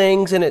different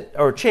things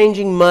or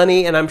changing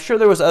money, and I'm sure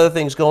there was other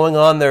things going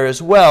on there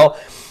as well.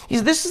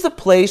 This is a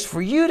place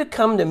for you to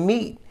come to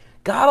meet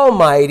God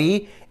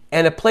Almighty,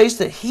 and a place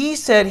that he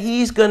said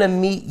he's going to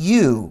meet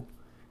you.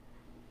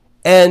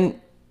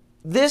 And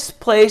this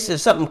place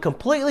is something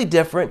completely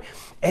different,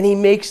 and he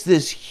makes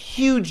this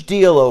huge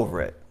deal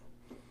over it.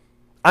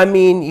 I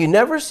mean, you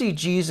never see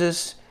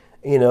Jesus,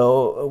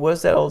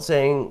 what's that old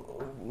saying?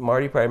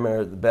 Marty probably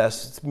remember the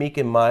best. It's meek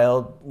and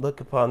mild.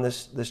 Look upon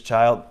this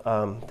child.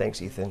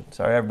 Thanks, Ethan.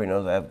 Sorry, everybody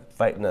knows I'm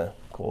fighting a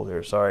cold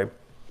here. Sorry.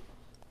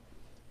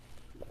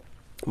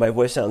 My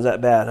voice sounds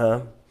that bad,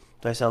 huh?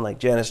 Do I sound like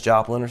Janis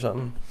Joplin or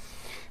something?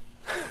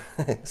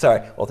 Sorry.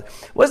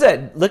 What's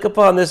that? Look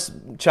upon this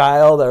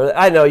child, or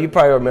I know you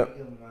probably remember.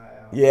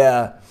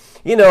 Yeah.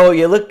 You know,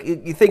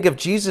 you think of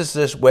Jesus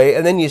this way,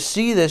 and then you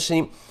see this,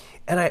 and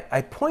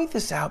I point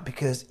this out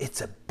because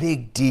it's a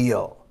big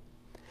deal.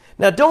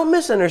 Now, don't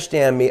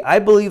misunderstand me. I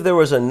believe there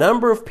was a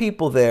number of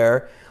people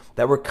there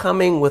that were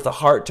coming with a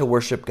heart to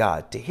worship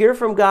God, to hear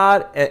from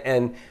God,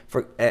 and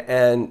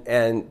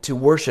to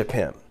worship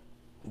Him.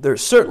 There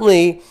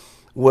certainly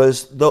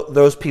was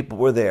those people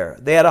were there.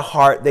 They had a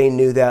heart. They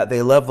knew that.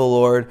 They loved the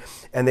Lord,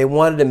 and they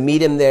wanted to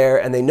meet Him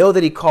there, and they know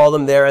that He called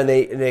them there, and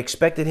they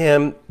expected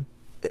Him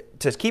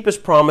to keep His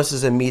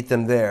promises and meet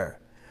them there.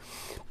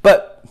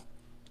 But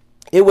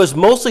it was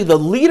mostly the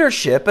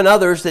leadership and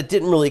others that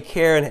didn't really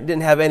care and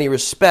didn't have any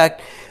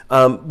respect,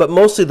 but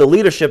mostly the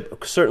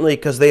leadership, certainly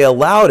because they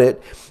allowed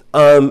it,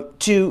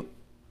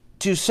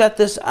 to set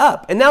this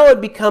up. And now it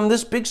had become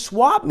this big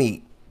swap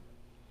meet.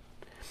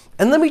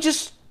 And let me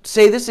just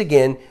say this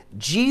again.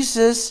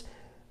 Jesus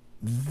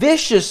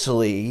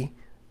viciously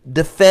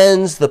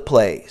defends the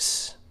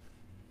place.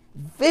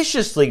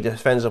 Viciously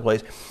defends the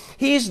place.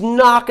 He's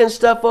knocking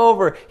stuff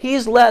over.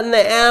 He's letting the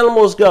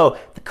animals go.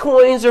 The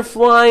coins are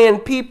flying.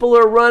 People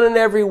are running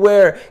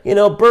everywhere. You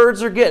know,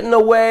 birds are getting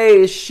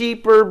away.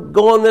 Sheep are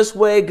going this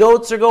way.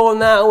 Goats are going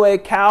that way.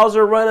 Cows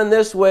are running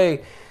this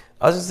way.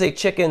 I was going to say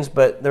chickens,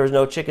 but there was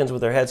no chickens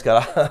with their heads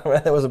cut off.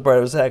 That wasn't part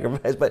of a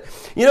sacrifice. But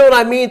you know what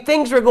I mean?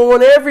 Things were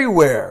going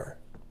everywhere.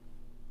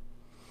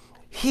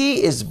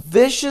 He is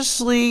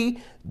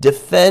viciously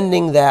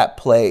defending that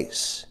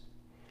place.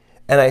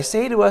 And I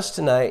say to us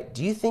tonight,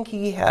 do you think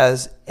He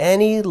has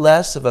any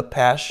less of a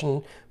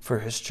passion for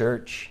His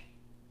church?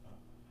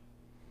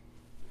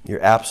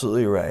 You're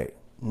absolutely right.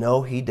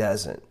 No, He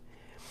doesn't.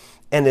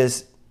 And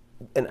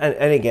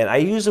again, I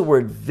use the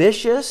word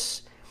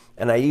vicious,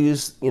 and I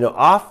use,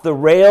 off the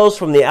rails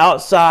from the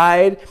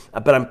outside,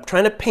 but I'm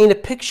trying to paint a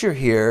picture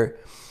here.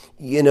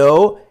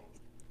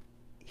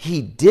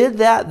 He did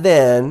that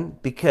then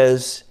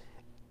because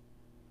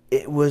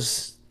it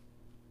was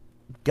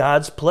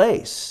God's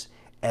place.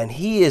 And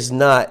He is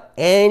not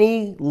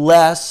any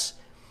less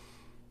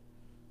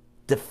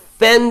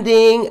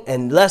defending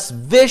and less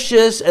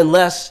vicious and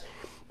less,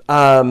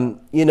 words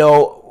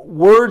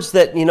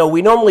that,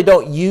 we normally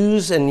don't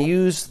use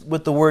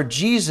with the word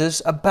Jesus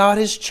about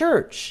His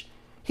church.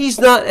 He's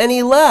not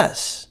any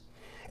less.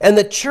 And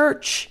the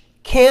church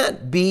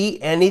can't be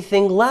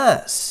anything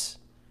less.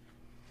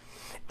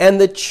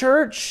 And the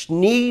church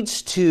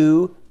needs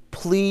to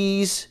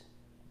please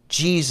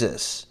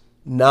Jesus,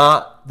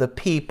 not the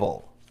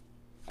people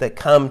that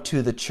come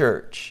to the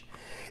church.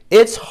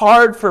 It's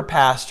hard for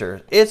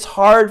pastors. It's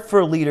hard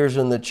for leaders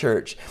in the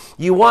church.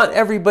 You want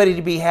everybody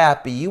to be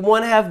happy. You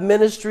want to have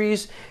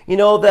ministries,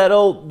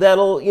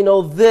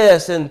 that'll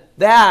this and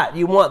that.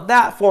 You want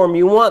that for them.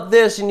 You want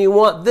this and you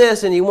want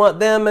this and you want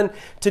them and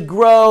to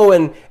grow.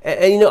 And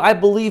I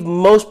believe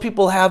most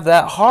people have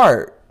that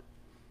heart.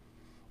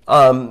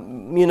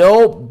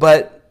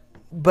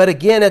 But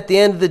again, at the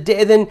end of the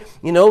day, then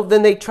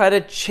they try to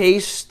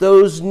chase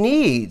those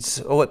needs,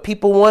 or what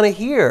people want to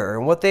hear,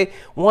 and what they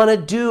want to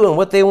do, and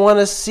what they want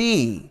to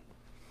see.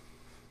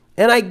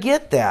 And I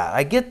get that.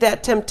 I get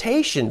that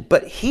temptation.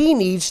 But He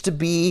needs to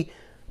be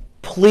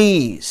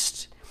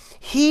pleased.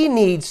 He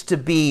needs to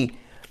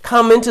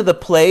come into the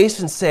place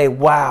and say,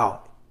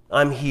 wow,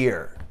 I'm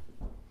here.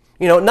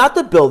 Not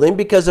the building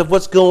because of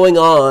what's going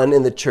on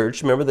in the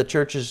church. Remember, the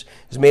church is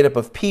made up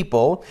of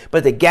people,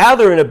 but they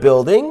gather in a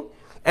building.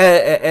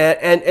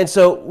 And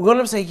so we're going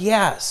to say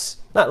yes.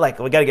 Not like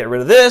we got to get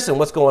rid of this and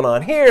what's going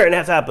on here and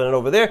that's happening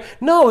over there.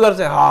 No, we got to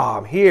say,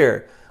 I'm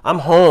here. I'm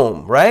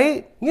home,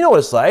 right? You know what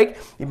it's like.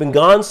 You've been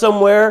gone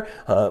somewhere.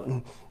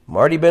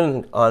 Already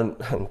been on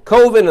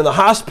COVID in the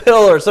hospital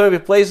or some of the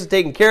places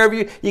taking care of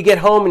you. You get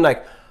home and I'm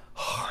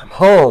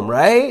home,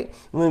 right?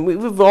 I mean,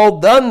 we've all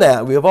done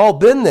that. We have all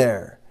been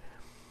there.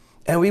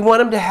 And we want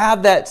them to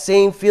have that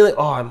same feeling.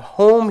 I'm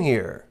home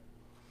here.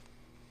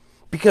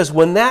 Because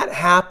when that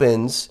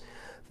happens,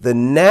 the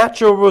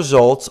natural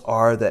results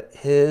are that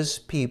His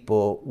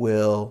people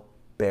will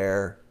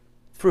bear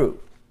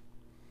fruit.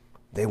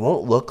 They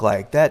won't look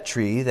like that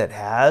tree that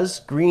has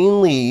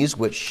green leaves,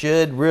 which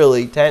should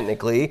really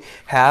technically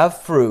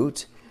have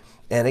fruit.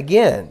 And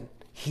again,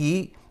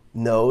 He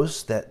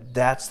knows that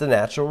that's the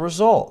natural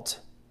result.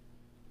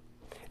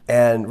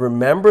 And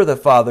remember, the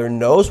Father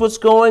knows what's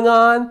going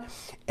on,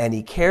 and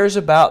He cares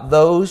about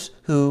those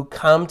who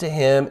come to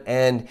Him.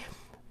 And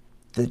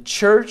the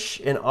church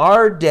in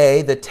our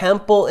day, the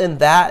temple in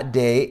that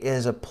day,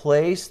 is a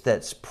place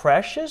that's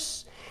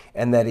precious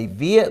and that He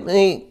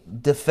vehemently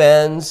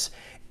defends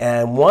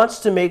and wants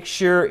to make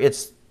sure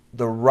it's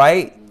the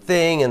right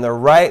thing in the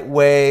right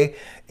way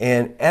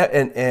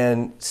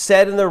and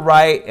said in the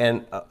right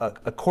and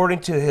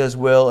according to His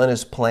will and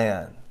His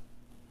plan.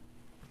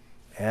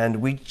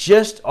 And we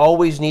just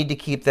always need to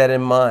keep that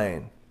in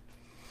mind.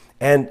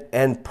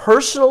 And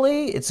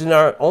personally, it's in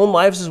our own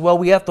lives as well.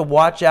 We have to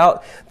watch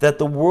out that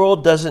the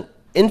world doesn't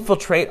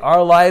infiltrate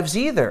our lives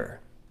either.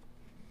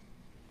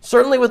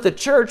 Certainly with the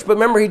church, but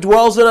remember, he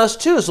dwells in us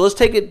too. So let's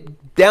take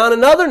it down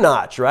another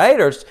notch, right?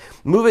 Or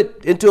move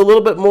it into a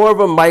little bit more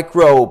of a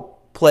micro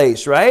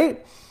place,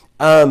 right?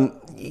 In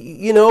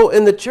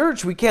the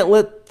church, we can't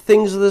let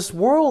things of this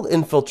world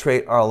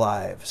infiltrate our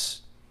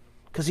lives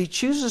because he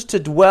chooses to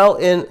dwell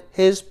in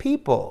his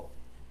people.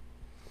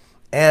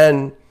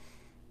 And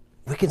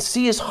we can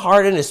see his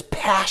heart and his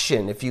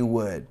passion, if you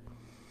would,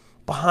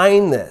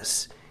 behind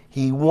this.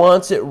 He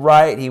wants it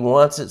right. He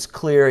wants it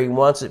clear. He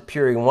wants it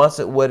pure. He wants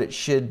it what it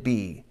should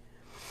be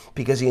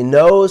because he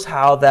knows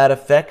how that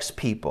affects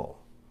people.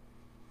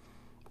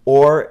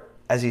 Or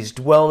as he's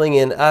dwelling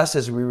in us,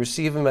 as we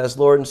receive him as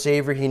Lord and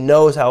Savior, he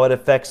knows how it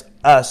affects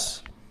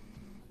us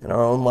in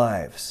our own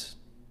lives.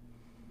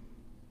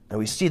 And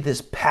we see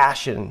this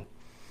passion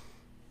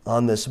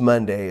on this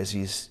Monday as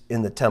he's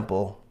in the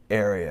temple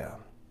area.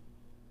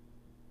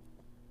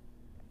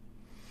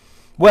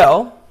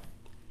 Well,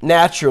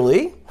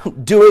 naturally,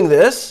 doing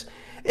this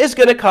is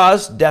going to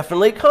cause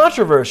definitely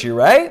controversy,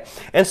 right?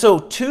 And so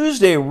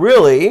Tuesday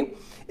really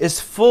is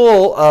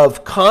full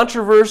of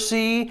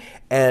controversy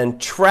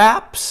and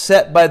traps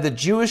set by the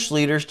Jewish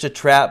leaders to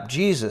trap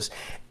Jesus.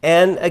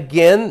 And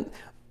again,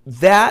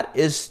 that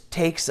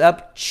takes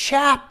up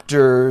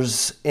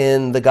chapters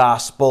in the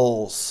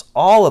Gospels,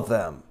 all of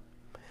them.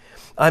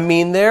 I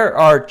mean, there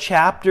are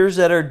chapters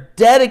that are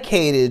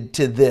dedicated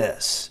to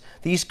this.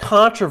 These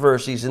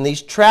controversies and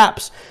these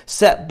traps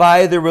set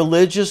by the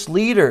religious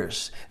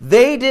leaders.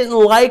 They didn't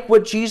like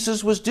what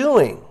Jesus was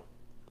doing.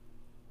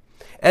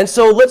 And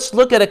so let's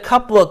look at a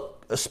couple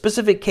of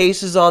specific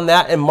cases on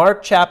that in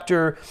Mark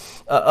chapter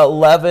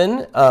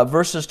 11,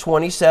 verses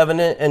 27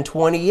 and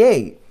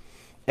 28.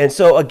 And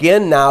so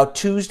again, now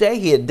Tuesday,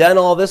 he had done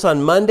all this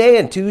on Monday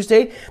and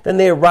Tuesday. Then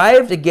they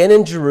arrived again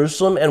in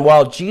Jerusalem. And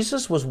while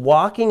Jesus was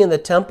walking in the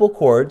temple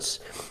courts,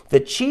 the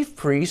chief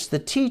priests, the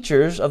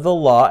teachers of the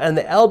law, and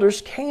the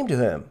elders came to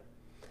him.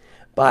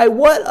 "By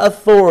what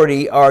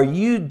authority are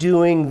you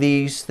doing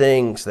these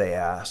things?" they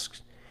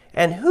asked.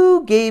 "And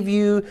who gave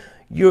you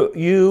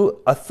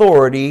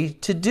authority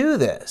to do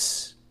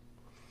this?"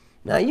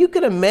 Now you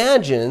can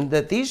imagine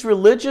that these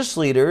religious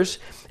leaders,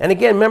 and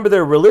again, remember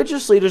their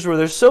religious leaders were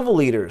their civil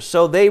leaders,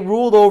 so they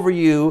ruled over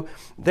you.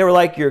 They were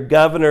like your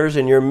governors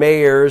and your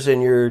mayors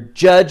and your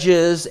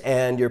judges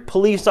and your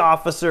police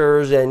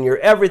officers and your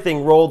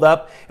everything rolled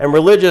up, and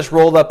religious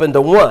rolled up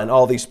into one,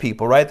 all these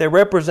people, right? They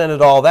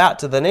represented all that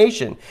to the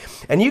nation.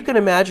 And you can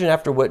imagine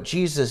after what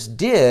Jesus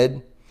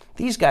did,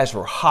 these guys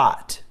were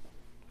hot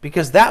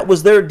because that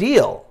was their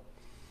deal.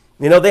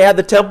 They had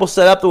the temple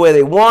set up the way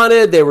they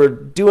wanted. They were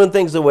doing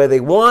things the way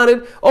they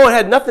wanted. Oh, it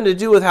had nothing to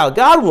do with how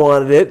God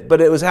wanted it, but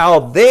it was how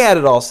they had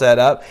it all set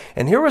up.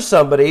 And here was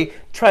somebody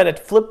trying to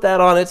flip that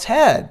on its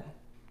head,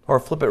 or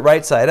flip it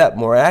right side up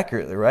more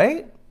accurately,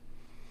 right?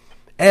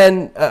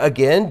 And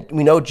again,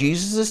 we know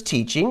Jesus is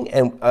teaching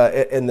and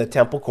in the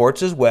temple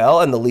courts as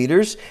well, and the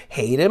leaders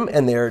hate him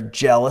and they're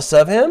jealous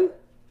of him.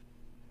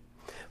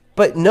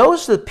 But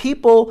notice the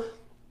people,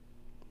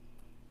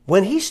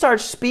 when he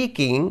starts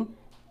speaking,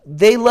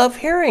 they love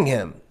hearing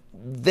him.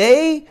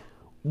 They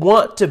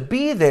want to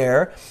be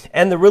there.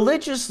 And the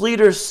religious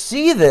leaders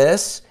see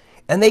this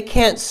and they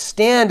can't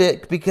stand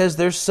it because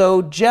they're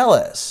so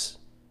jealous.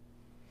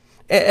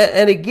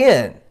 And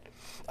again,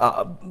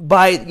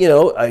 by,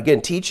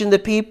 teaching the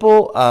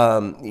people,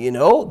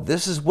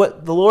 this is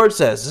what the Lord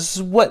says. This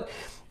is what,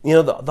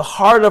 the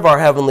heart of our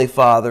Heavenly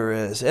Father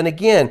is. And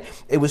again,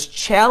 it was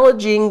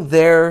challenging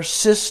their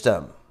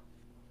system.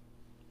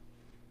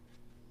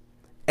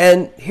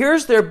 And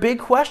here's their big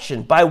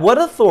question. By what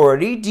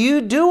authority do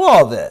you do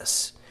all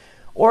this?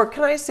 Or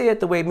can I say it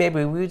the way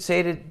maybe we would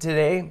say it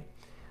today?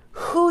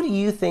 Who do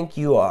you think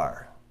you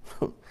are?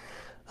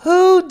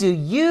 Who do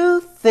you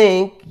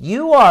think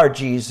you are,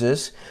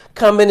 Jesus,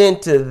 coming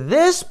into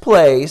this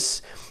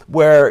place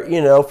where,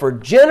 for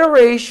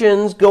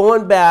generations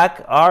going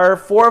back, our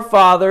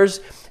forefathers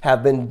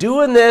have been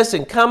doing this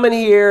and coming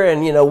here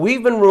and,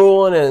 we've been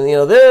ruling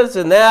and, this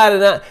and that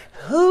and that.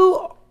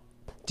 Who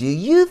do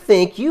you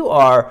think you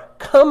are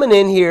coming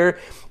in here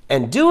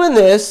and doing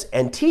this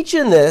and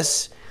teaching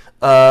this,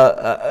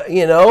 and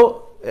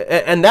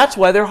that's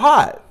why they're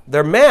hot.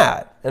 They're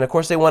mad. And of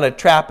course they want to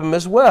trap him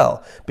as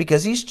well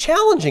because he's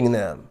challenging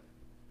them.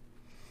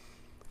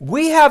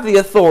 We have the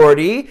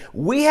authority.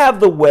 We have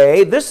the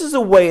way. This is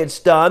the way it's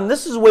done.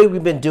 This is the way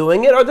we've been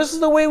doing it, or this is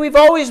the way we've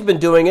always been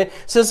doing it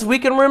since we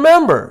can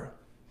remember.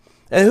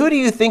 And who do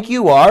you think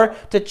you are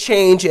to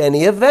change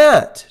any of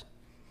that?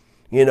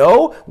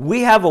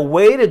 We have a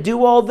way to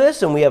do all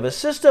this, and we have a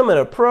system and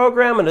a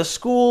program and a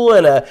school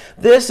and a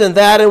this and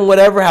that and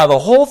whatever, how the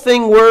whole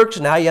thing works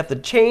and how you have to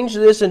change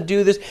this and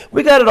do this.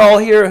 We got it all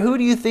here. Who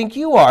do you think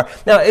you are?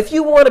 Now, if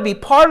you want to be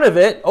part of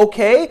it,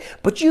 okay,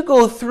 but you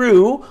go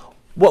through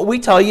what we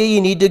tell you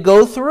need to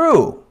go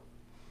through.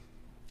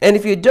 And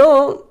if you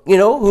don't,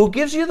 who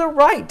gives you the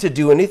right to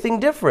do anything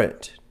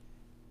different?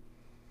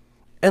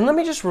 And let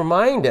me just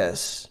remind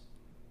us,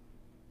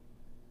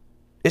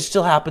 it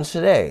still happens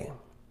today.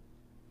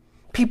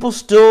 People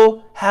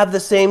still have the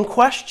same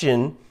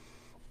question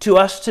to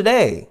us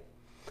today.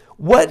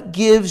 What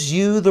gives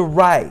you the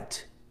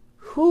right?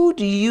 Who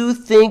do you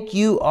think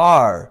you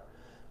are?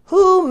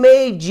 Who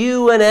made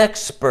you an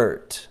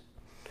expert?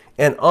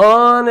 And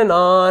on and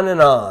on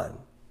and on.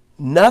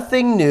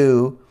 Nothing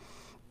new.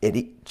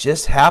 It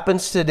just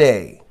happens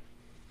today.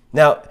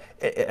 Now,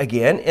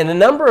 again, in a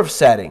number of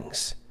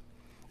settings.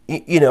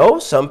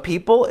 Some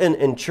people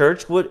in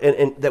church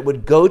that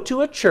would go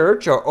to a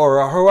church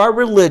or who are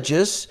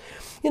religious,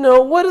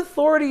 what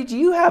authority do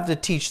you have to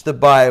teach the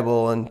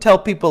Bible and tell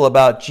people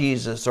about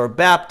Jesus or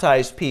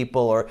baptize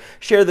people or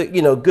share the,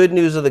 good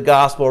news of the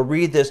gospel or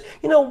read this?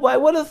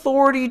 What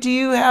authority do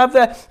you have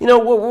that,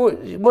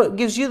 what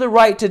gives you the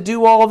right to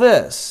do all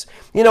this?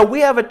 We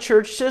have a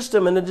church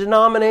system and a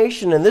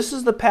denomination, and this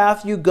is the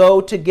path you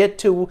go to get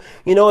to,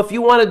 if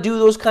you want to do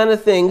those kind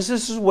of things,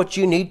 this is what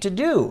you need to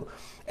do.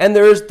 And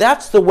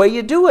that's the way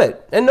you do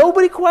it. And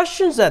nobody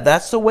questions that.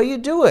 That's the way you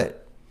do it.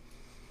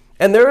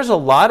 And there's a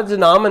lot of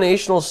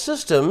denominational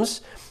systems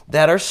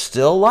that are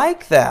still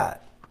like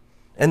that.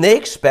 And they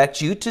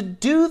expect you to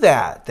do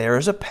that. There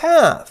is a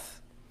path.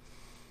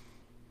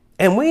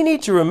 And we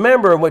need to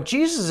remember what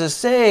Jesus is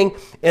saying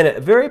in a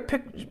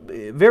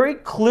very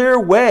clear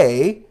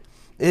way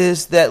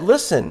is that,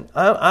 listen,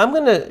 I'm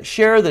going to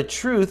share the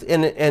truth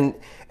and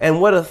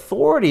what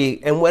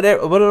authority and what it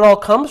all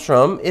comes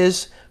from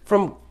is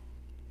from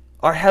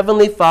our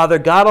Heavenly Father,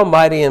 God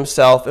Almighty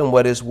Himself, and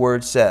what His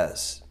Word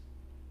says.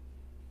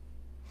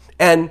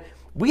 And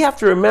we have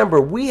to remember,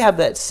 we have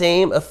that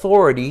same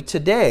authority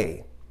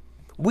today.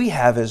 We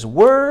have His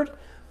Word.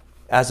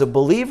 As a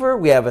believer,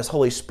 we have His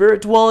Holy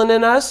Spirit dwelling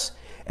in us.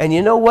 And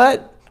you know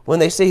what? When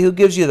they say who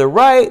gives you the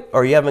right,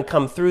 or you haven't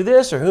come through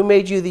this, or who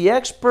made you the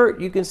expert,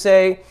 you can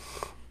say,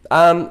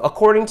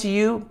 according to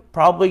you,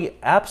 probably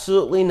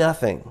absolutely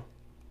nothing.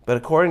 But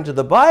according to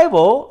the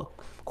Bible,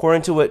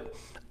 according to what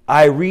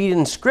I read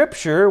in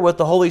Scripture, what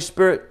the Holy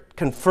Spirit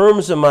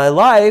confirms in my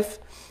life,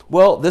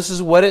 well, this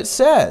is what it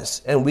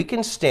says. And we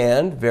can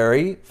stand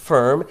very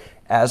firm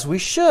as we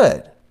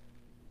should.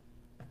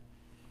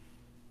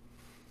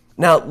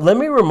 Now, let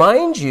me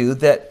remind you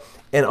that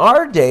in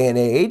our day and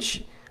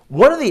age,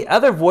 one of the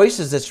other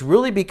voices that's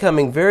really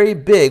becoming very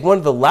big, one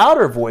of the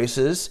louder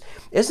voices,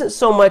 isn't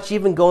so much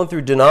even going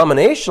through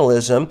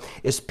denominationalism,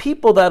 is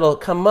people that'll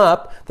come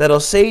up that'll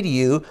say to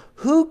you,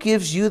 who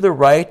gives you the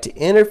right to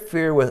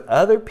interfere with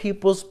other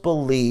people's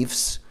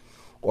beliefs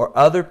or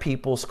other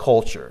people's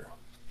culture?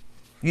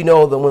 That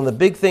one of the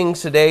big things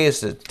today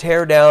is to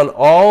tear down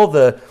all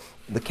the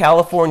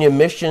California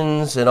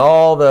missions and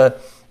all the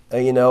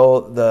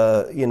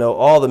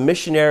all the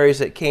missionaries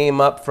that came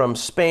up from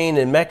Spain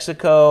and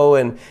Mexico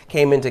and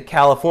came into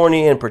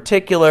California in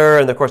particular,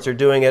 and of course they're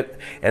doing it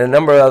in a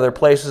number of other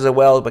places as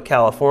well. But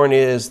California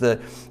is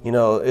the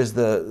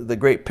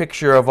great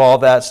picture of all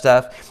that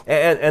stuff.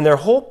 And their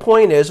whole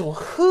point is, well,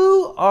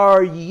 who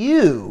are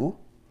you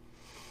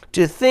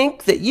to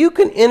think that you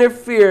can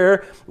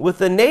interfere with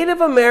the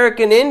Native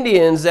American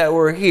Indians that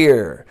were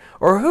here?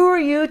 Or who are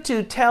you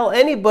to tell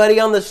anybody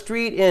on the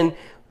street in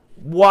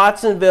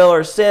Watsonville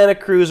or Santa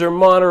Cruz or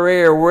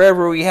Monterey or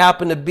wherever we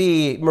happen to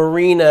be,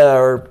 Marina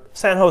or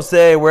San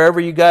Jose, wherever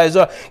you guys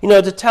are,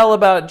 to tell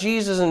about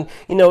Jesus and,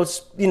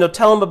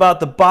 tell them about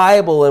the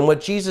Bible and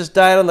what Jesus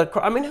died on the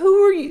cross. I mean,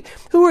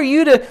 who are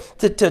you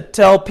to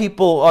tell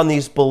people on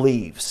these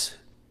beliefs?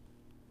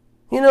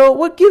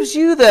 What gives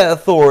you that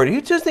authority?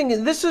 You just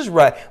thinking this is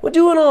right. We're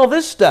doing all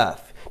this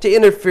stuff to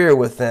interfere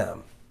with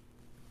them.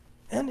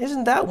 And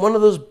isn't that one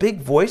of those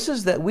big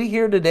voices that we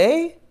hear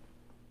today?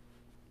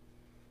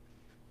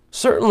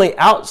 Certainly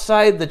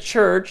outside the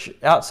church,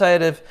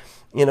 outside of,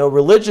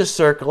 religious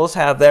circles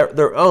have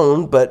their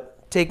own,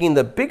 but taking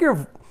the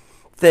bigger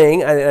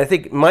thing, I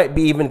think it might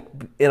be even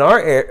in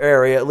our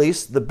area at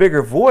least, the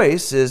bigger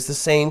voice is the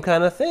same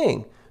kind of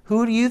thing.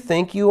 Who do you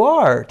think you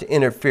are to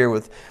interfere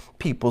with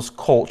people's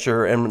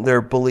culture and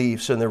their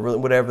beliefs and their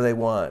whatever they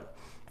want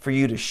for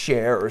you to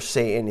share or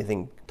say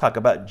anything, talk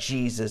about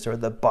Jesus or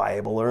the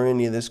Bible or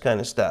any of this kind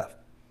of stuff?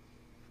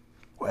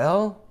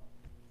 Well,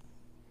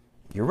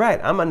 you're right,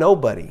 I'm a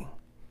nobody.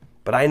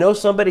 But I know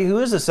somebody who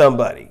is a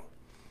somebody.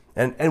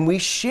 And we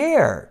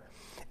share.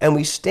 And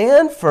we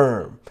stand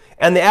firm.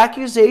 And the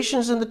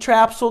accusations and the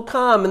traps will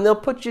come. And they'll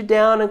put you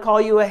down and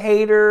call you a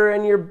hater.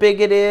 And you're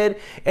bigoted.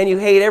 And you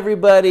hate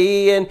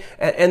everybody. And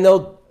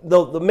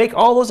they'll make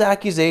all those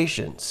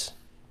accusations.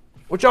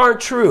 Which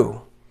aren't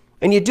true.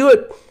 And you do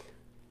it.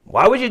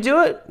 Why would you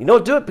do it? You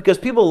don't do it because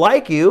people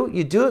like you.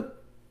 You do it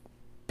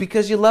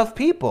because you love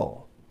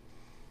people.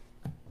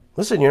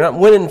 Listen, you're not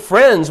winning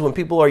friends when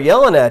people are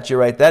yelling at you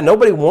right there.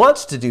 Nobody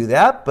wants to do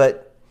that,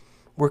 but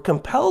we're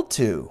compelled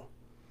to.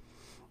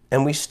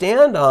 And we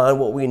stand on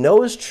what we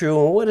know is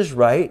true and what is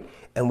right,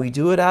 and we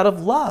do it out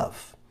of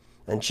love.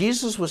 And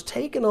Jesus was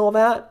taking all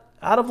that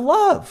out of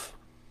love.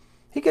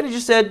 He could have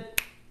just said,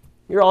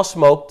 you're all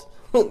smoked.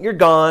 You're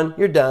gone.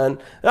 You're done.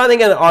 I'm not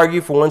going to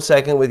argue for 1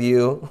 second with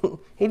you.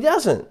 He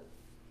doesn't.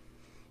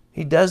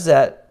 He does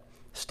that,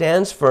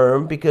 stands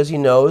firm, because he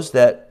knows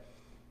that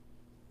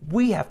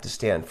we have to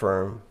stand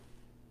firm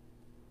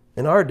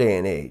in our day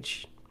and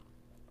age.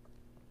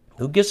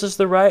 Who gives us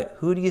the right?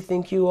 Who do you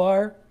think you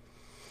are?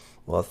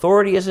 Well,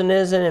 authority isn't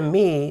in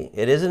me.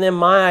 It isn't in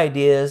my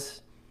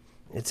ideas.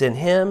 It's in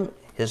him,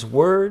 his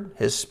word,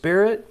 his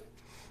spirit.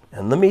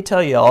 And let me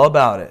tell you all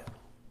about it.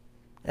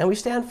 And we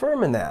stand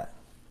firm in that.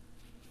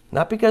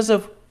 Not because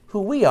of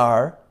who we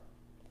are,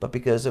 but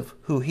because of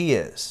who he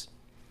is.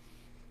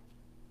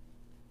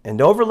 And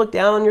don't ever look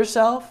down on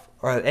yourself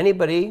or have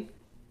anybody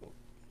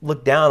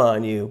look down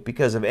on you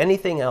because of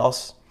anything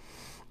else,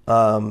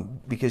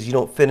 because you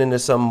don't fit into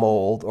some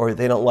mold or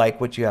they don't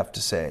like what you have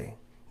to say.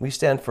 We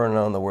stand firm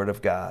on the word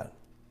of God.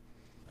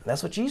 And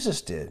that's what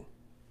Jesus did.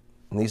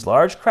 In these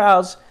large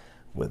crowds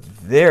with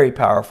very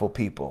powerful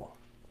people.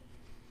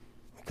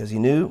 Because he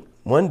knew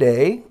one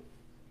day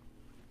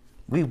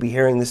we'd be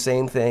hearing the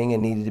same thing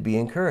and needed to be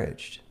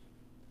encouraged.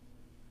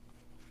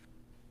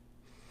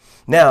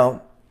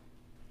 Now,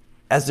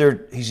 as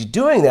he's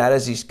doing that,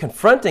 as he's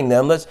confronting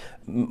them,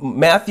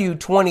 Matthew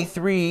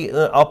 23,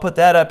 I'll put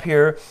that up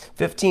here,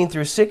 15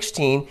 through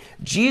 16.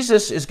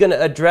 Jesus is going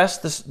to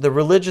address the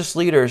religious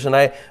leaders, and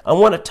I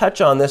want to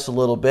touch on this a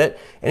little bit.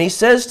 And he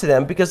says to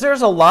them, because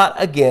there's a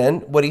lot,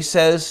 again, what he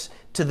says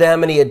to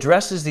them, and he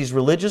addresses these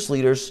religious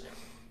leaders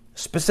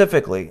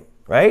specifically,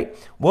 right?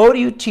 Woe to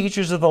you,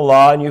 teachers of the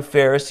law, and you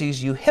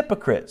Pharisees, you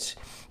hypocrites!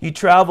 You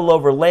travel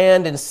over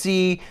land and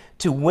sea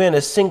to win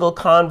a single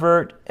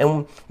convert,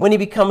 and when he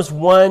becomes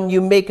one,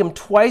 you make him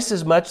twice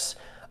as much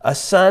a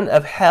son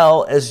of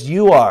hell as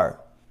you are.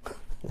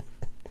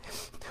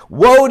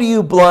 Woe to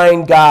you,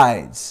 blind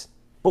guides!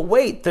 But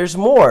wait, there's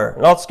more.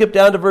 And I'll skip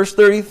down to verse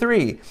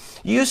 33.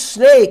 You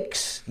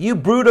snakes, you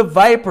brood of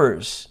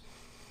vipers,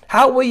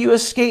 how will you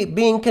escape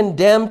being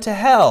condemned to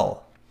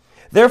hell?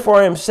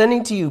 Therefore I am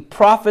sending to you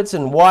prophets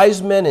and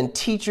wise men and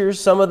teachers.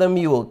 Some of them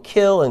you will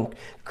kill and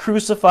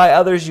crucify,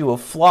 others you will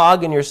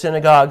flog in your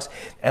synagogues,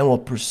 and will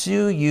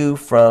pursue you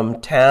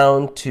from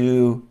town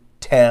to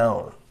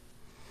town.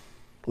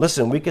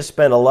 Listen, we could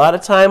spend a lot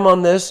of time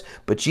on this,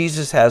 but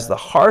Jesus has the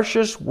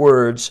harshest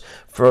words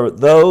for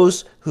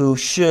those who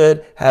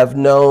should have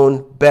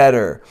known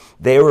better.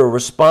 They were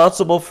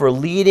responsible for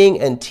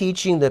leading and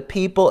teaching the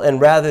people,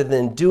 and rather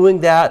than doing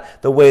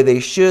that the way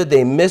they should,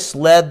 they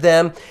misled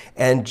them.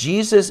 And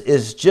Jesus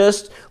is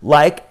just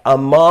like a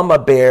mama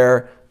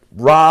bear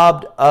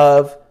robbed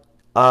of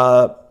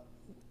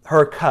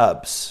her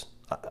cubs.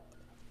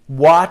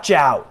 Watch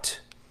out.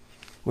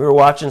 We were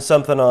watching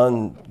something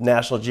on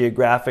National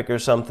Geographic or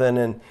something,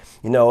 and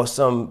an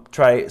animal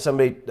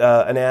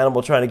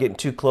trying to get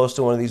too close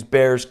to one of these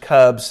bear's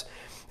cubs,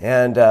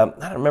 and I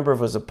don't remember if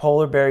it was a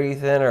polar bear,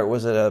 Ethan, or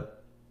was it a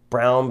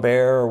brown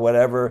bear or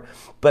whatever.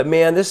 But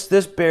man,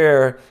 this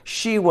bear,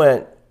 she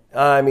was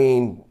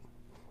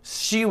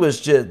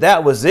just,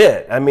 that was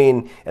it.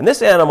 And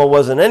this animal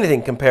wasn't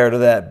anything compared to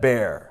that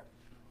bear,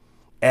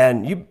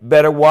 and you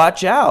better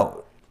watch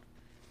out.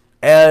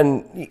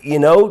 And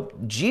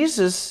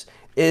Jesus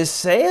is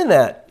saying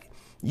that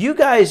you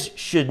guys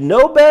should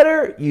know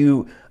better.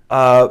 You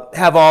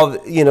have all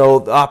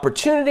the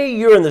opportunity.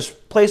 You're in this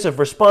place of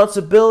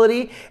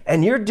responsibility,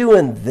 and you're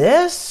doing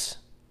this.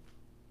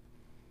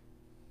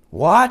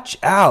 Watch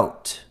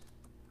out.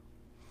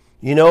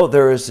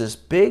 There is this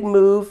big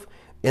move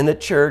in the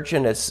church,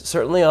 and it's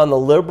certainly on the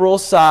liberal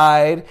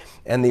side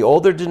and the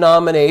older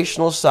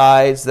denominational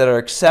sides that are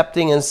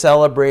accepting and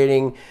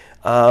celebrating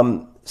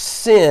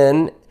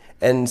sin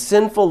and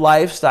sinful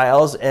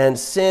lifestyles and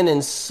sin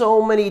in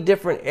so many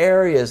different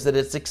areas that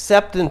it's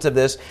acceptance of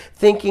this,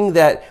 thinking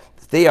that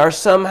they are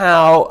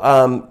somehow,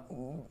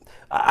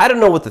 I don't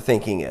know what the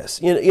thinking is,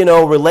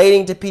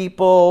 relating to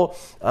people,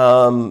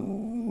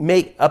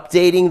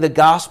 updating the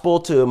gospel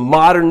to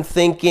modern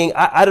thinking.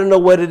 I don't know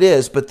what it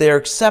is, but they're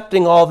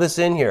accepting all this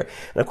in here.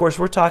 And of course,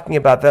 we're talking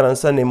about that on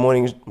Sunday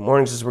mornings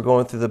as we're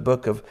going through the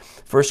book of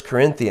 1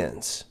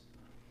 Corinthians.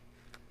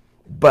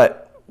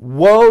 But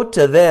woe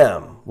to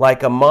them,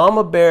 like a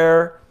mama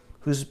bear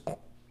who's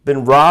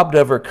been robbed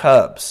of her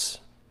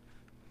cubs.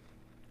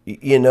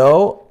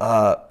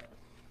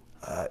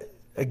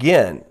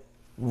 Again,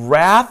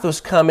 wrath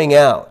was coming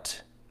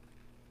out.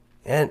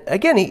 And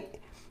again,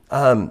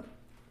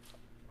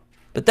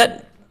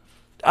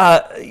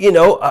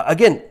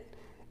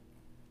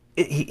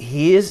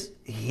 he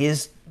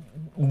is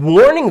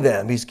warning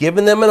them. He's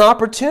giving them an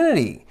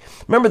opportunity.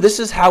 Remember, this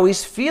is how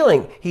he's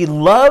feeling. He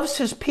loves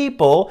his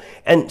people,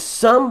 and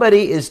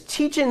somebody is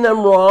teaching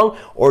them wrong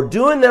or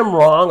doing them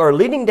wrong or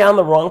leading down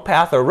the wrong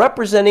path or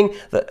representing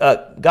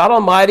God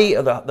Almighty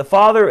or the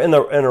Father in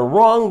a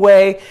wrong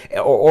way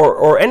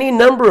or any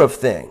number of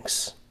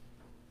things.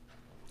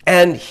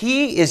 And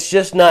he is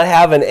just not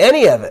having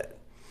any of it.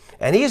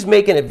 And he's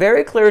making it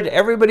very clear to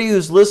everybody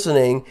who's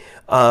listening,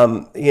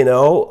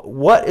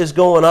 what is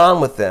going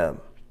on with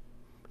them.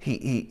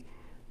 He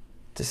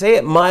to say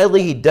it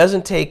mildly, he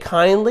doesn't take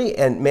kindly,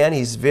 and man,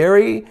 he's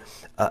very,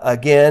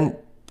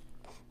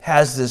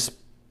 has this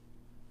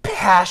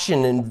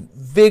passion and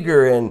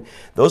vigor, and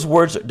those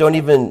words don't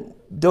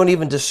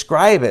even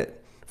describe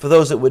it for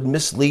those that would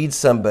mislead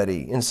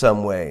somebody in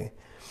some way.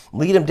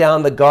 Lead them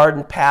down the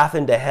garden path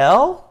into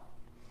hell?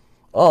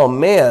 Oh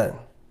man,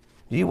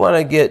 do you want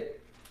to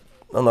get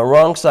on the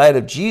wrong side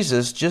of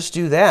Jesus just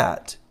do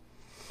that.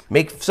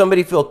 Make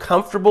somebody feel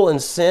comfortable in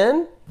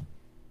sin?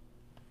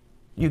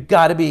 You've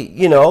got to be,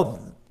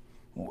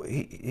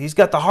 he's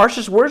got the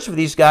harshest words for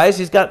these guys.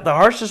 He's got the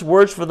harshest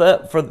words for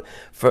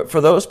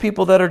those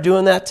people that are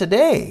doing that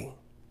today.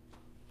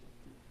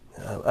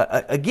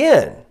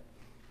 Again,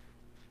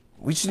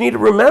 we just need to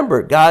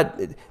remember,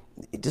 God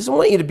doesn't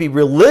want you to be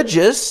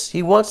religious.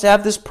 He wants to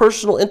have this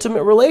personal,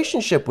 intimate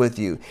relationship with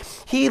you.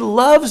 He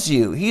loves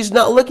you. He's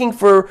not looking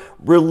for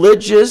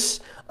religious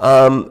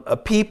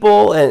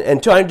people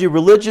and trying to do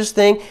religious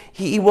thing.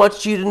 He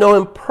wants you to know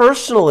him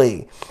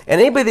personally. And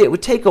anybody that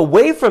would take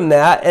away from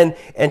that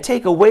and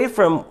take away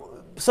from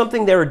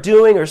something they're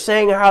doing or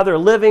saying or how they're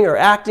living or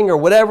acting or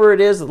whatever it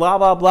is, blah,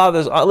 blah, blah,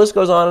 the list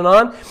goes on,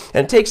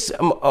 and it takes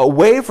them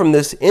away from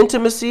this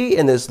intimacy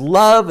and this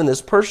love and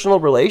this personal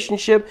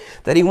relationship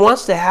that he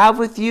wants to have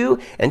with you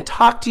and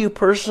talk to you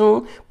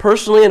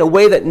personally in a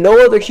way that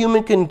no other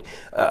human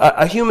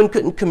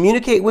couldn't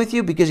communicate with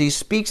you, because he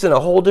speaks in a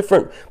whole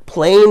different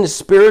plane, a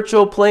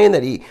spiritual plane,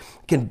 that he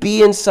can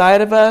be inside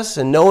of us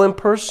and know him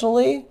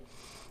personally.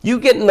 You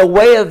get in the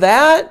way of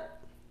that,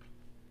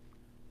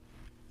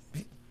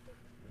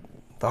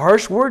 the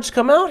harsh words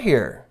come out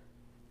here,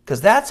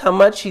 because that's how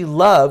much he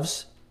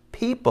loves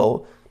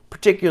people,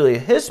 particularly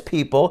his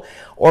people,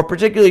 or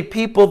particularly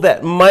people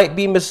that might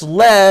be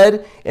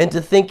misled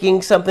into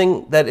thinking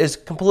something that is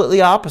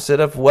completely opposite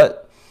of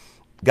what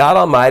God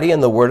Almighty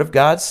and the Word of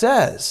God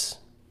says.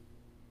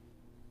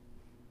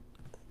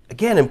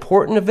 Again,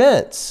 important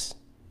events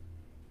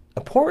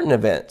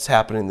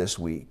happening this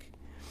week.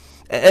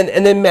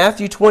 And then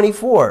Matthew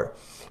 24.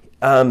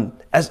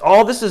 As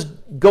all this is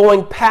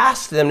going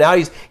past them, now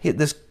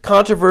this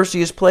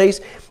controversy is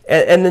placed,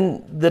 and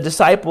then the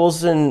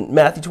disciples in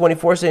Matthew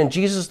 24 saying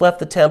Jesus left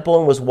the temple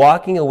and was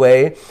walking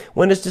away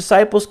when his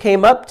disciples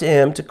came up to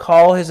him to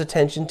call his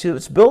attention to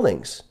its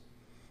buildings.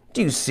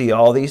 "Do you see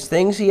all these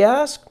things?" he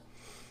asked.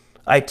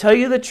 "I tell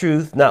you the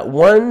truth, not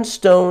one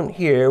stone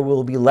here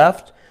will be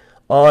left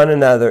on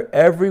another.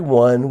 Every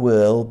one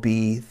will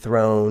be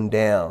thrown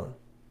down."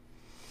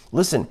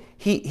 Listen,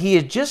 he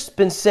had just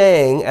been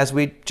saying, as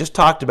we just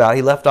talked about,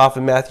 he left off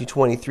in Matthew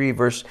 23,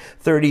 verse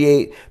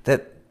 38,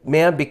 that,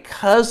 man,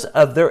 because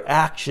of their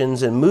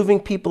actions and moving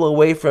people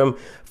away from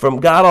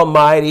God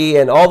Almighty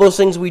and all those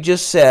things we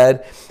just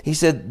said, he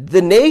said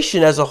the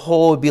nation as a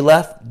whole would be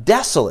left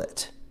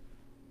desolate.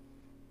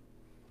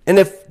 And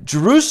if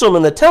Jerusalem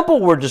and the temple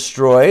were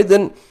destroyed,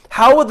 then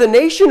how would the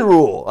nation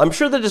rule? I'm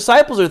sure the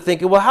disciples are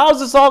thinking, well, how is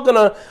this all going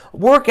to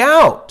work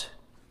out?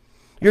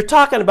 You're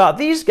talking about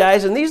these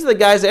guys, and these are the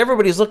guys that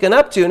everybody's looking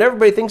up to, and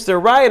everybody thinks they're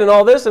right and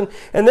all this and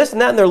this and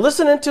that, and they're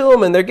listening to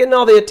them, and they're getting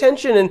all the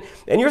attention,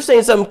 and you're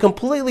saying something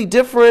completely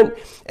different,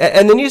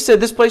 and then you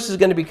said this place is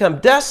going to become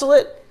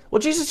desolate. Well,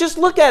 Jesus, just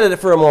look at it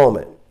for a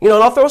moment. And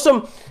I'll throw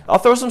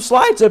some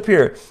slides up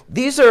here.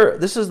 This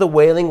is the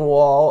Wailing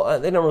Wall.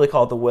 They don't really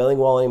call it the Wailing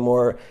Wall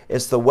anymore.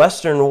 It's the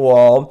Western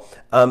Wall.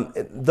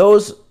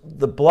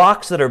 The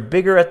blocks that are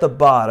bigger at the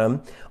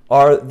bottom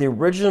are the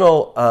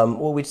original,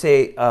 what we'd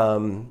say,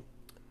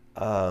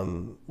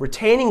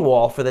 retaining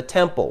wall for the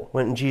temple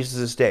when in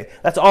Jesus' day.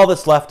 That's all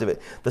that's left of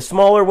it. The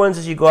smaller ones,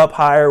 as you go up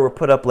higher, were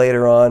put up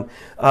later on,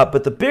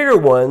 but the bigger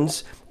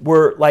ones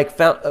were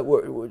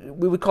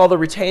we would call the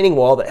retaining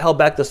wall that held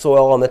back the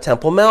soil on the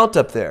Temple Mount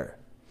up there.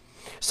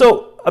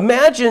 So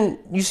imagine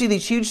you see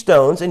these huge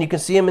stones, and you can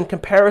see them in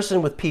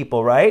comparison with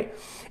people, right?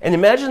 And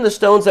imagine the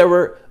stones that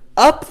were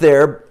up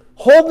there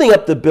holding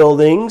up the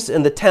buildings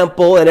and the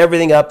temple and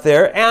everything up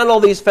there, and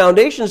all these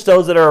foundation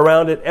stones that are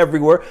around it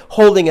everywhere,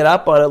 holding it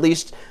up on at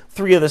least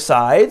 3 of the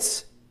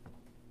sides.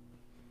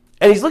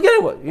 And he's looking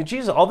at what,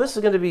 Jesus, all this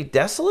is going to be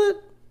desolate?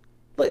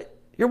 Look,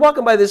 you're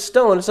walking by this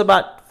stone, it's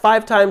about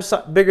 5 times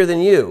bigger than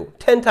you,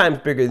 10 times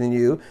bigger than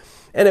you,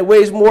 and it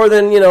weighs more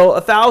than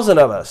 1,000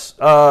 of us.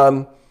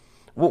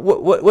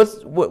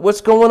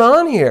 What's going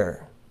on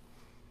here?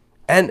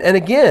 And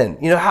again,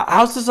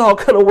 how's this all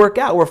going to work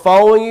out? We're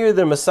following you,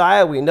 the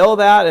Messiah. We know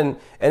that, and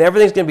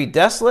everything's going to be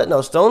desolate.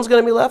 No stone's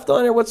going to be left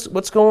on here.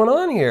 What's going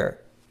on here?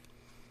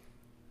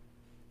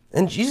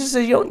 And Jesus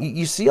says,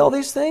 you see all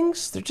these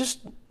things?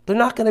 They're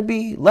not going to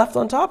be left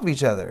on top of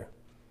each other.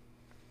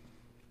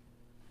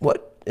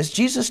 What is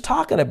Jesus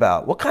talking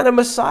about? What kind of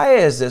Messiah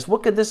is this?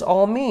 What could this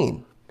all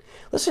mean?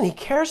 Listen, he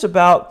cares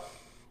about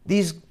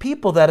these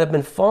people that have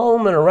been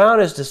following around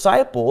his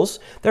disciples.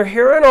 They're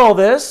hearing all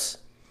this.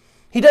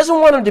 He doesn't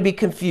want them to be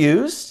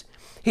confused.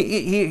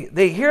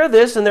 They hear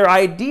this, and their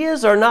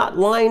ideas are not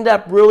lined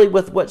up really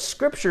with what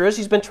Scripture is.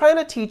 He's been trying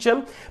to teach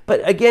them,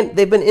 but again,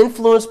 they've been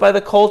influenced by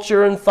the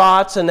culture and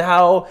thoughts and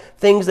how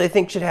things they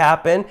think should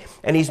happen,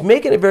 and he's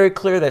making it very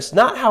clear that's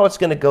not how it's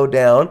going to go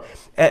down.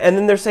 And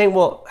then they're saying,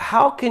 well,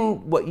 how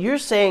can what you're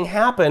saying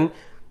happen?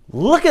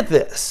 Look at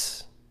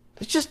this.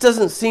 It just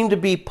doesn't seem to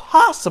be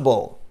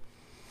possible.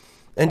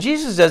 And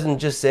Jesus doesn't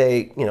just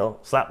say,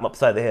 slap them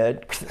upside the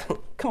head.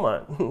 Come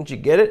on, did you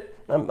get it?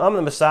 I'm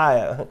the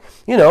Messiah.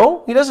 He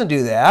doesn't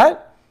do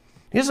that.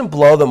 He doesn't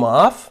blow them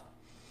off.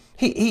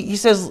 He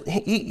says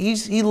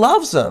he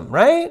loves them,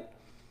 right?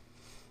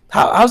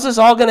 How's this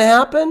all going to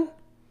happen?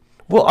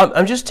 Well,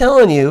 I'm just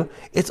telling you,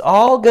 it's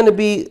all going to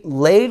be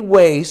laid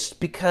waste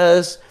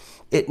because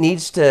it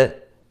needs to,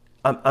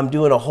 I'm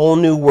doing a whole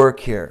new work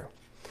here.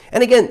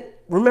 And again,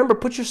 remember,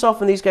 put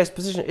yourself in these guys'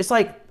 position. It's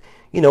like,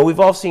 we've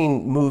all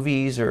seen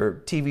movies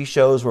or TV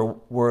shows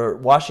where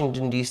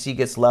Washington, D.C.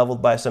 gets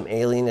leveled by some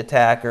alien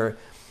attack, or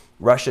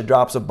Russia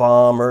drops a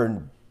bomb,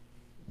 or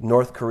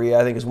North Korea,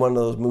 I think, is one of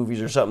those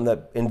movies or something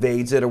that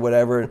invades it or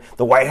whatever, and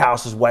the White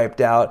House is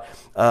wiped out,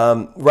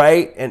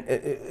 right? And,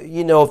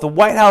 if the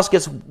White House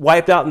gets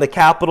wiped out in the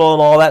Capitol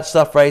and all that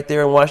stuff right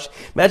there in Washington,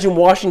 imagine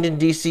Washington,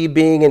 D.C.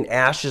 being in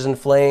ashes and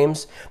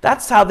flames.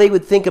 That's how they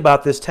would think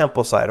about this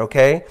temple site,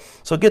 okay?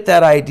 So get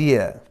that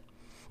idea.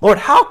 Lord,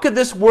 how could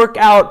this work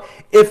out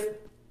if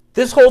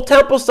this whole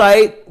temple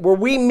site where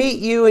we meet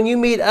you and you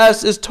meet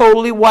us is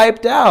totally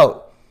wiped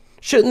out?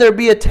 Shouldn't there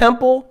be a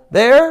temple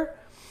there?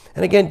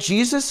 And again,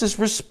 Jesus is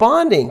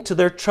responding to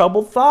their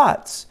troubled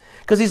thoughts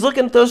because he's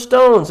looking at those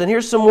stones, and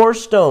here's some more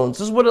stones.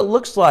 This is what it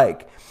looks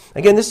like.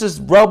 Again, this is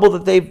rubble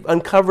that they've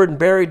uncovered and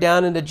buried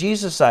down into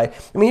Jesus' side.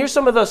 I mean, here's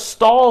some of the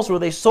stalls where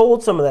they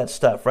sold some of that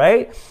stuff,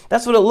 right?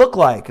 That's what it looked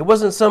like. It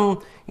wasn't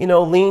some,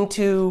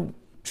 lean-to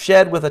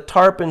shed with a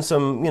tarp and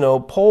some,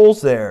 poles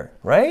there,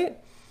 right?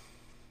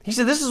 He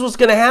said, this is what's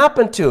going to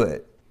happen to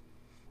it.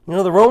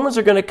 The Romans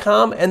are going to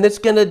come and it's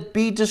going to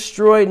be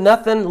destroyed,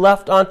 nothing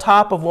left on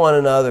top of one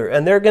another.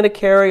 And they're going to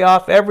carry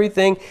off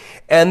everything,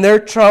 and they're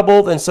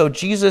troubled. And so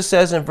Jesus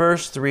says in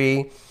verse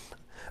 3,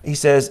 he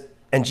says,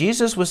 and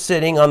Jesus was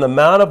sitting on the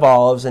Mount of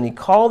Olives, and he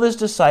called his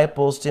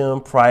disciples to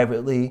him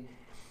privately.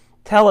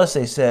 Tell us,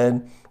 they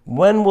said,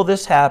 when will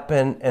this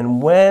happen,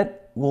 and when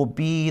will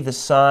be the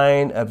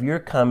sign of your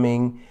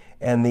coming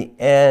and the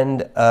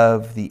end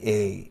of the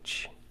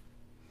age?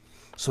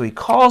 So he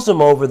calls them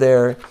over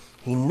there.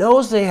 He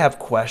knows they have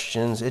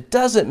questions. It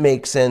doesn't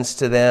make sense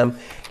to them.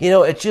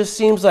 It just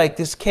seems like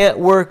this can't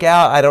work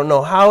out. I don't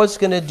know how it's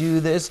going to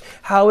do this,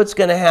 how it's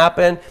going to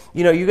happen.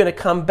 You're going to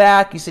come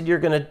back. You said you're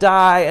going to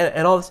die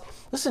and all this.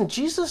 Listen,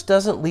 Jesus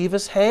doesn't leave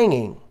us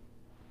hanging.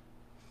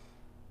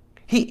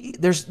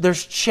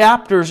 There's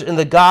chapters in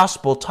the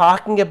gospel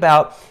talking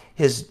about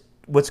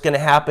what's going to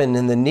happen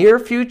in the near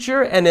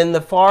future and in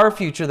the far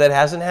future that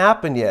hasn't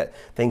happened yet.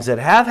 Things that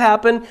have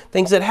happened,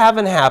 things that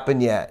haven't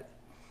happened yet.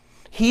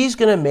 He's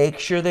going to make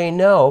sure they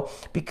know,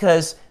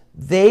 because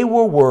they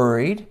were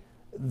worried,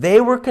 they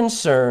were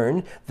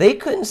concerned, they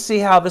couldn't see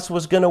how this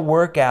was going to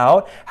work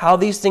out, how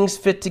these things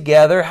fit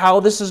together, how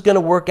this is going to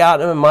work out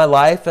in my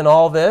life and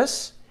all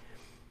this.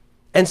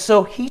 And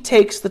so he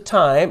takes the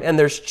time, and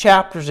there's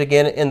chapters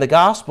again in the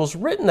Gospels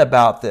written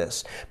about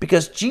this,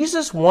 because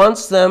Jesus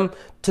wants them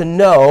to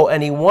know,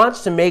 and he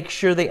wants to make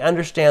sure they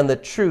understand the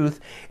truth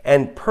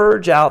and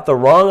purge out the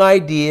wrong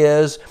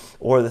ideas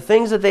or the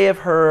things that they have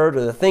heard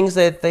or the things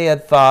that they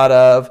had thought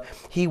of.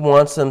 He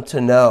wants them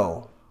to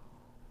know.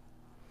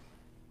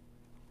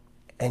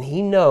 And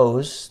he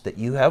knows that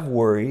you have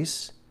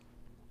worries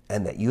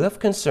and that you have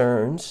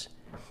concerns,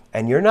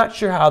 and you're not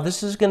sure how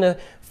this is going to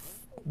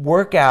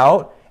work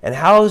out, and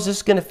how is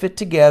this going to fit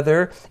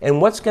together, and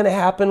what's going to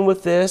happen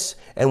with this,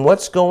 and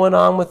what's going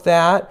on with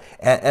that,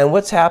 and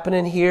what's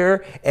happening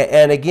here.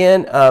 And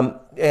again,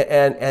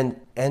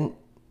 and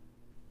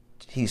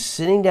he's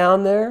sitting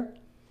down there.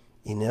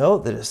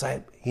 The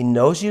disciple, he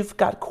knows you've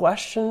got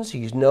questions.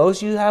 He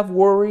knows you have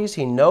worries.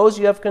 He knows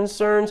you have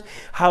concerns.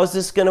 How is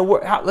this going to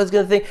work? How is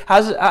going to think?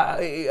 How's it?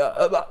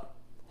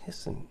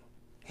 Listen,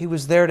 he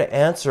was there to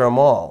answer them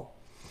all.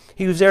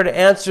 He was there to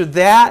answer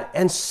that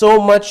and so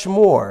much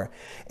more.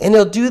 And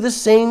he'll do the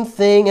same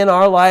thing in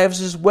our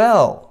lives as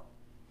well.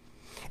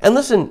 And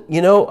listen,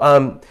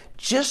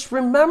 just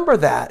remember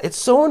that. It's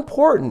so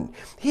important.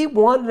 He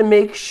wanted to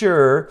make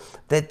sure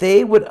that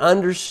they would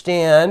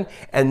understand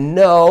and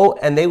know,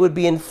 and they would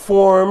be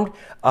informed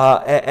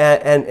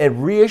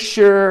and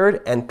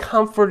reassured and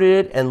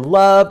comforted and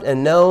loved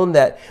and known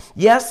that,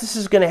 yes, this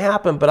is going to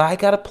happen, but I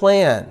got a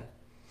plan.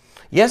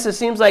 Yes, it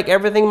seems like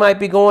everything might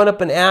be going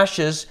up in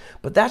ashes,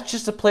 but that's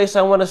just a place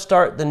I want to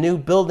start the new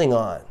building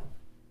on.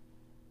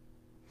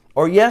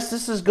 Or yes,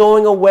 this is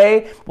going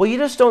away. Well, you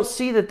just don't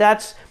see that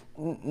that's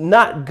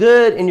not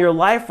good in your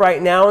life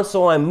right now, and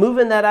so I'm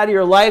moving that out of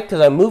your life because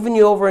I'm moving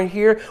you over in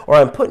here, or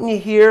I'm putting you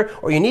here,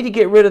 or you need to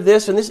get rid of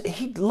this and this.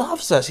 He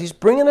loves us. He's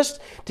bringing us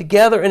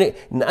together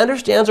and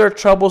understands our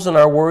troubles and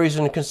our worries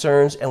and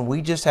concerns, and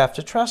we just have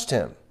to trust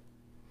him.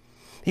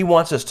 He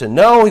wants us to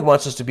know. He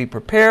wants us to be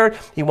prepared.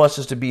 He wants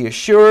us to be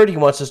assured. He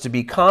wants us to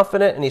be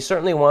confident, and he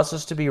certainly wants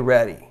us to be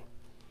ready.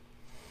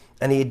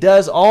 And he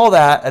does all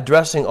that,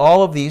 addressing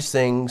all of these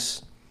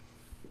things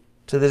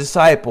to the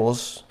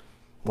disciples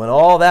when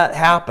all that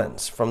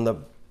happens, from the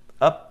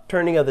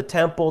upturning of the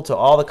temple to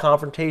all the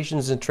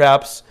confrontations and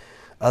traps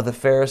of the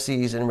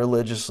Pharisees and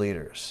religious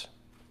leaders.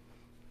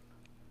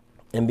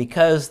 And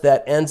because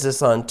that ends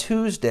us on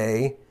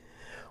Tuesday,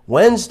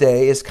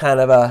 Wednesday is kind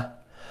of a,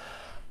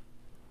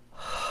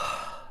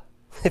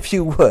 if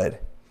you would,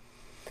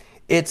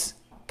 it's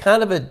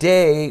kind of a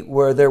day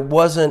where there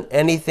wasn't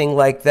anything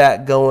like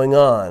that going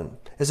on.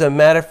 As a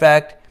matter of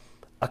fact,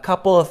 a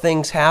couple of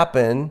things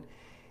happen,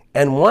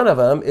 And one of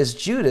them is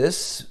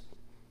Judas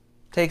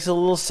takes a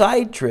little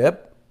side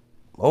trip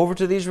over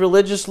to these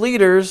religious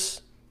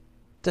leaders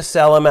to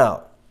sell him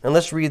out. And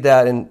let's read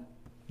that in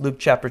Luke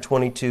chapter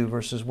 22,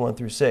 verses 1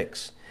 through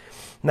 6.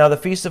 Now the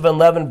feast of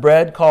unleavened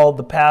bread, called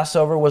the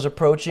Passover, was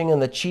approaching,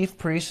 and the chief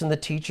priests and the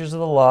teachers of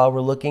the law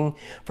were looking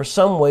for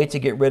some way to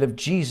get rid of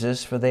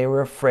Jesus, for they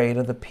were afraid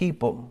of the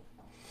people.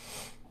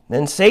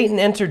 Then Satan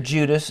entered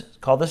Judas,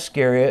 called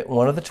Iscariot,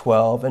 one of the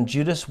 12, and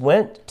Judas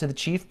went to the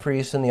chief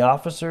priests and the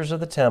officers of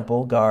the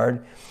temple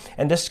guard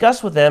and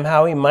discussed with them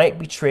how he might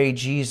betray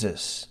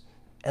Jesus.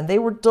 And they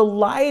were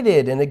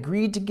delighted and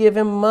agreed to give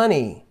him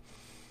money.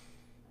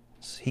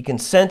 He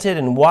consented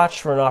and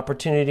watched for an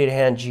opportunity to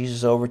hand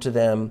Jesus over to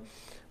them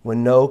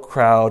when no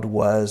crowd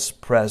was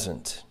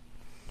present.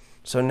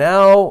 So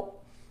now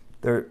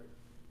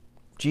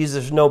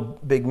Jesus, no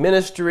big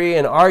ministry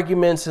and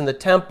arguments in the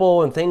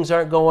temple, and things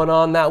aren't going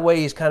on that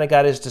way. He's kind of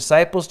got his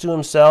disciples to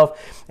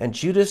himself, and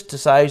Judas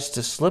decides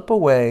to slip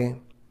away,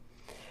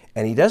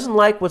 and he doesn't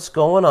like what's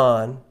going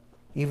on,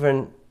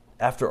 even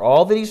after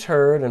all that he's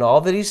heard and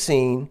all that he's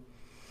seen.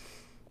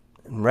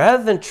 And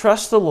rather than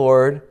trust the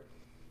Lord,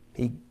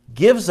 he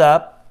gives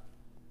up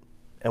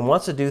and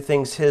wants to do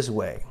things his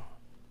way.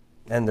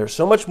 And there's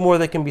so much more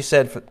that can be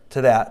said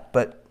to that,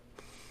 but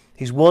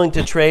he's willing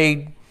to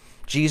trade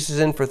Jesus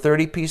in for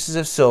 30 pieces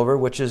of silver,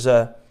 which is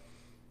a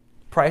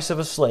price of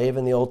a slave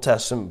in the Old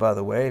Testament, by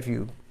the way. If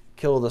you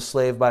killed a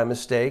slave by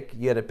mistake,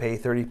 you had to pay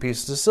 30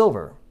 pieces of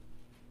silver.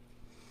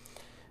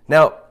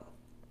 Now,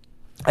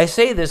 I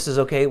say this is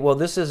okay, well,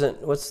 this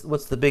isn't, what's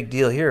the big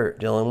deal here,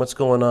 Dylan? What's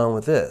going on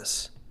with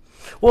this?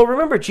 Well,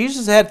 remember,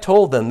 Jesus had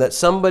told them that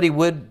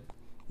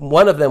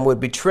one of them would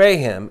betray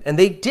him, and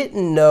they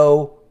didn't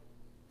know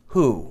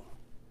who.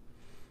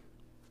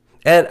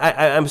 And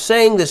I'm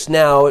saying this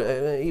now,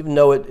 even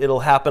though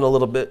it'll happen a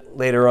little bit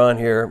later on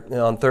here,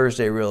 on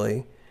Thursday,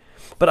 really.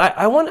 But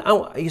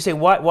you say,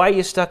 why are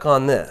you stuck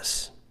on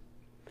this?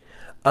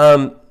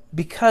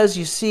 Because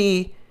you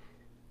see,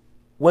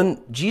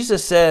 when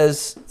Jesus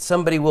says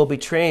somebody will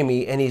betray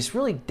me, and he's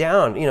really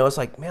down, it's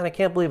like, man, I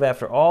can't believe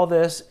after all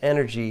this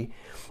energy,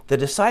 the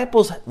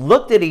disciples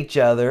looked at each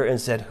other and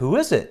said, who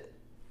is it?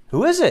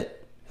 Who is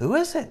it? Who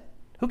is it?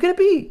 Who can it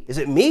be? Is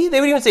it me? They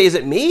would even say, is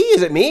it me?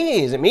 Is it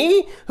me? Is it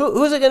me?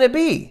 Who's it going to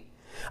be?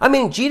 I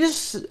mean,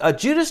 Judas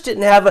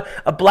didn't have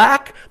a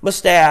black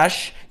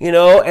mustache, and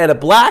a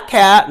black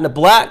hat and a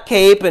black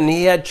cape, and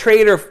he had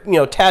traitor,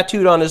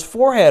 tattooed on his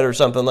forehead or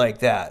something like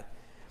that.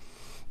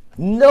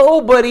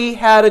 Nobody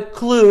had a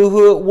clue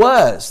who it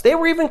was. They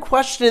were even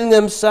questioning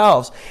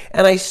themselves.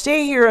 And I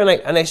stay here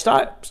and I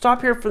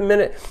stop here for a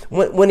minute.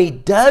 When he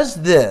does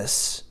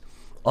this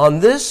on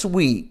this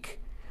week,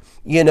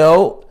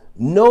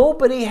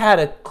 nobody had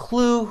a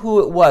clue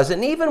who it was.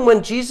 And even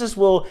when Jesus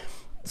will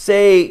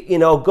say,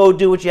 go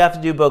do what you have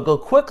to do, but go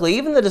quickly,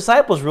 even the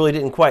disciples really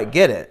didn't quite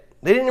get it.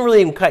 They didn't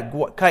really even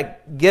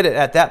quite get it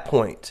at that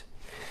point,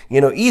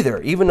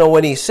 either. Even though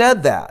when he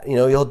said that,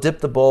 you'll dip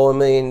the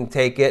bowl and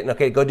take it, and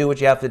okay, go do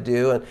what you have to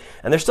do.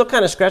 And they're still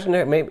kind of scratching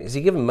their head. Maybe, is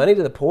he giving money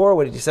to the poor?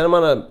 What, did he send them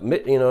on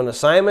an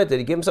assignment? Did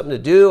he give them something to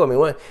do? I mean,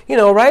 what,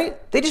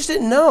 right? They just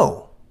didn't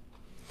know.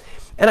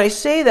 And I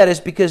say that is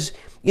because,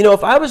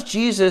 if I was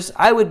Jesus,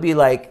 I would be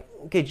like,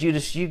 okay,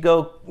 Judas, you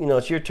go,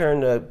 it's your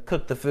turn to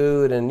cook the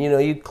food, and,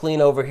 you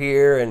clean over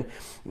here, and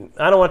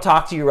I don't want to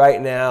talk to you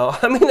right now.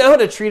 I mean, I would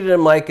have treated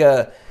him like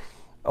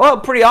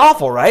pretty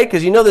awful, right?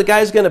 Because the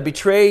guy's going to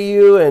betray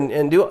you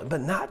and do it, but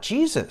not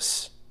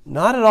Jesus.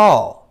 Not at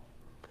all.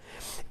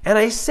 And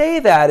I say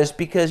that is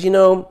because,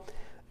 a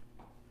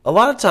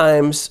lot of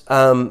times,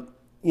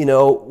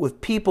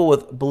 with people,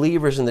 with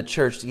believers in the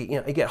church,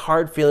 you get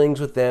hard feelings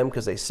with them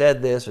because they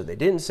said this, or they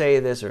didn't say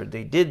this, or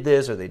they did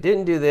this, or they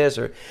didn't do this,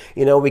 or,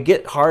 we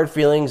get hard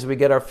feelings, we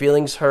get our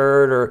feelings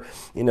hurt, or,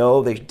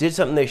 they did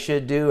something they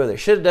should do, or they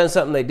should have done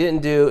something they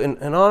didn't do,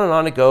 and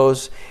on it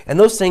goes, and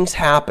those things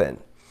happen.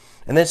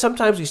 And then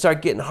sometimes we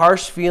start getting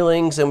harsh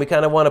feelings, and we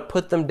kind of want to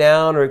put them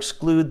down or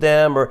exclude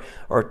them, or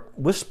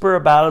whisper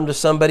about them to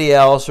somebody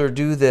else, or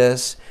do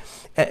this.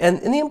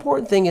 And the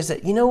important thing is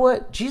that,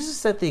 Jesus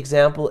set the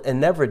example and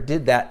never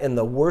did that in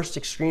the worst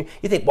extreme.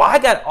 You think, well,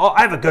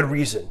 I have a good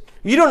reason.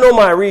 You don't know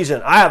my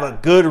reason. I have a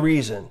good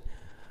reason.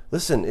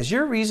 Listen, is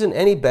your reason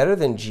any better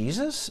than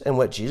Jesus and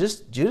what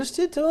Judas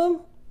did to him?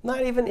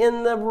 Not even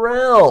in the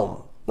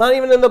realm. Not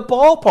even in the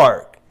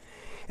ballpark.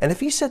 And if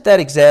he set that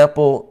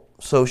example,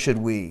 so should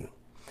we.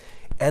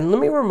 And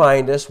let me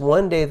remind us,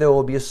 one day there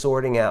will be a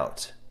sorting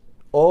out.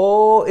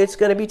 Oh, it's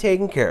going to be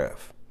taken care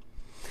of.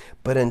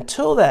 But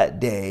until that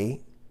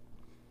day,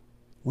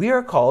 we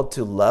are called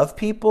to love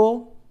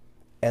people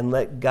and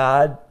let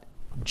God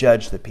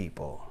judge the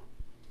people.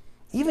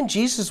 Even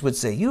Jesus would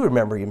say, you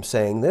remember him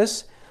saying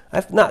this,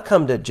 I've not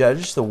come to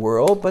judge the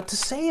world, but to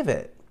save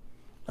it.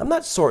 I'm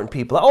not sorting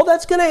people out. Oh,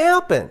 that's going to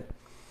happen.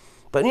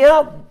 But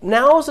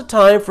now is the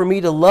time for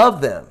me to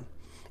love them.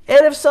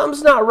 And if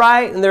something's not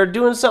right and they're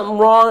doing something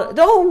wrong,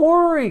 don't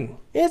worry.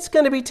 It's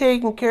going to be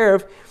taken care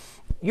of.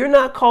 You're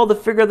not called to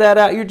figure that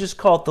out. You're just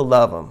called to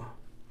love them.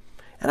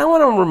 And I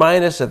want to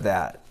remind us of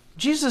that.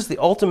 Jesus is the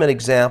ultimate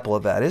example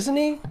of that, isn't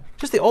he?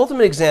 Just the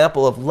ultimate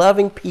example of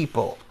loving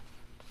people.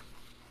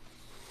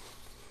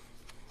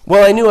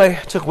 Well, I knew I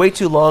took way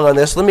too long on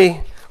this.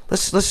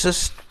 Let's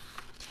just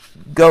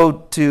go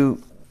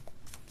to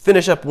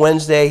finish up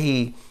Wednesday.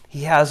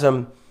 He has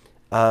them,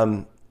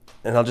 and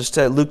I'll just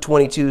tell you, Luke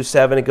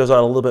 22:7, it goes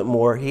on a little bit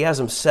more. He has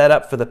them set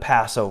up for the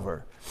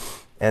Passover.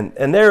 And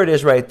there it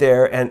is right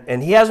there.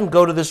 And he has them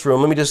go to this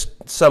room. Let me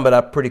just sum it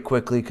up pretty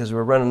quickly because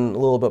we're running a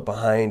little bit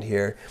behind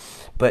here.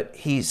 But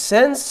he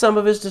sends some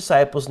of his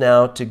disciples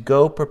now to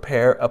go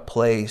prepare a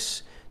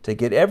place to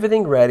get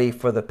everything ready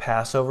for the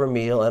Passover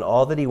meal and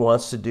all that he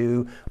wants to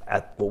do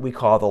at what we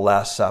call the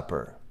Last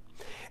Supper.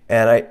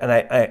 And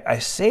I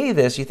say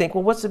this, you think,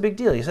 well, what's the big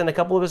deal? He sent a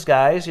couple of his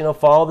guys,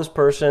 follow this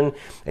person,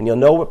 and you'll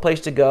know what place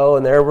to go,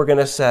 and there we're going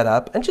to set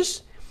up. And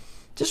just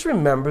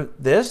remember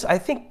this. I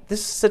think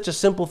this is such a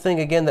simple thing,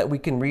 again, that we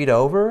can read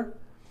over.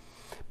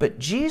 But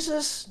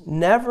Jesus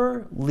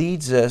never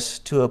leads us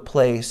to a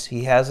place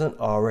he hasn't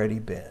already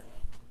been.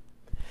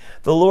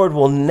 The Lord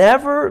will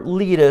never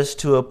lead us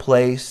to a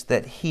place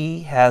that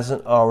he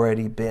hasn't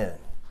already been.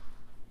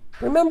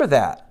 Remember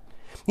that.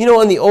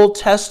 In the Old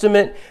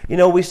Testament,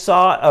 we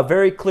saw a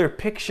very clear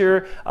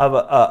picture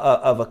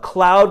of a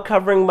cloud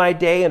covering by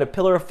day and a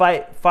pillar of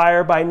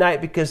fire by night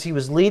because he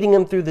was leading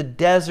them through the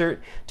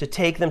desert to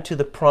take them to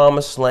the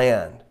promised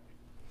land.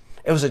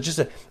 It was just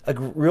a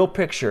real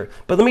picture.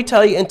 But let me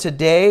tell you, and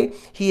today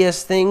he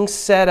has things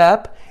set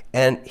up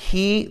and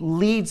he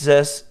leads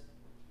us.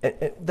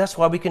 And that's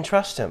why we can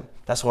trust him.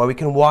 That's why we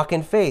can walk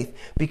in faith,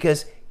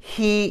 because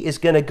he is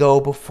going to go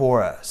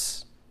before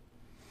us.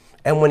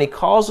 And when he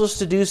calls us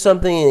to do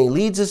something and he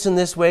leads us in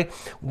this way,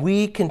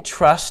 we can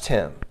trust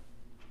him.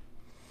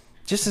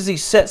 Just as he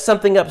sets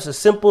something up as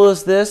simple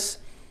as this,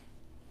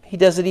 he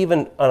does it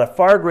even on a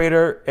far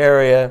greater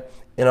area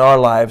in our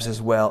lives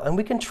as well. And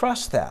we can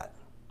trust that.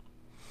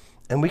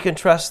 And we can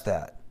trust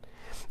that.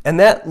 And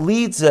that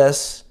leads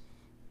us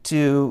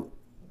to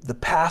the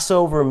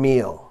Passover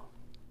meal.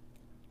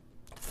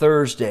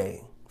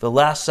 Thursday, the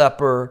Last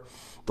Supper,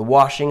 the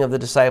washing of the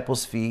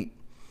disciples' feet,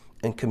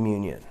 and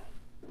communion.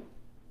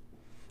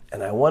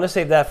 And I want to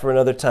save that for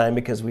another time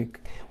because we've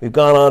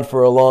gone on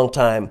for a long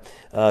time.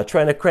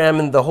 Trying to cram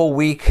in the whole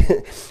week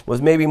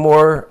was maybe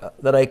more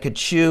that I could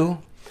chew.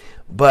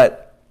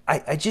 But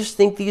I just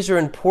think these are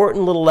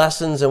important little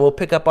lessons, and we'll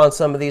pick up on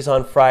some of these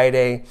on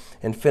Friday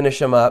and finish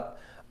them up.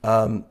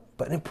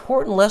 But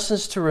important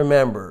lessons to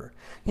remember.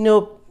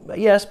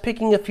 Yes,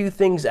 picking a few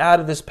things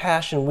out of this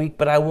Passion Week,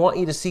 but I want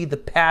you to see the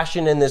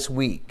passion in this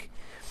week.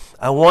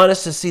 I want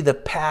us to see the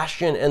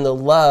passion and the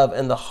love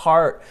and the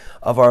heart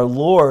of our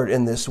Lord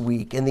in this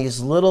week, in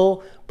these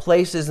little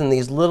places and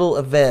these little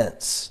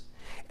events.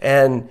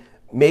 And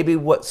maybe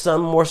what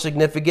some more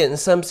significant and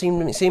some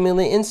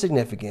seemingly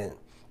insignificant.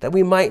 That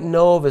we might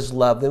know of his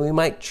love, that we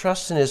might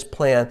trust in his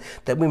plan,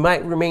 that we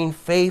might remain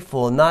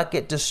faithful and not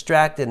get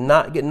distracted,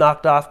 not get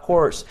knocked off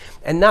course,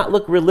 and not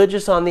look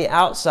religious on the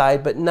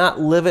outside, but not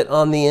live it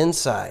on the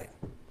inside.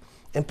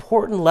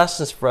 Important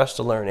lessons for us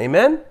to learn.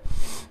 Amen?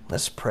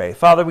 Let's pray.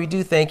 Father, we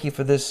do thank you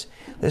for this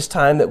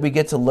time that we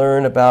get to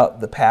learn about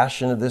the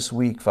passion of this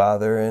week,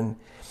 Father,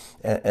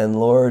 and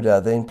Lord,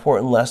 the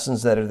important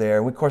lessons that are there.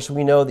 And of course,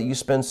 we know that you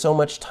spend so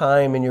much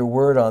time in your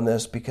word on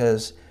this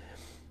because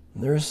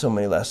there's so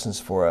many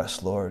lessons for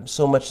us, Lord,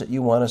 so much that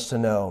you want us to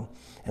know.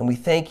 And we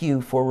thank you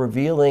for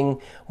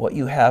revealing what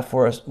you have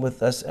for us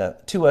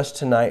to us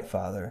tonight,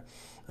 Father.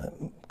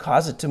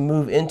 Cause it to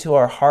move into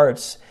our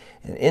hearts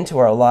and into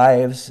our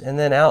lives and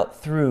then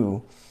out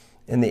through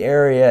in the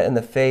area and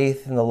the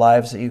faith and the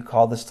lives that you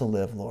called us to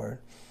live, Lord.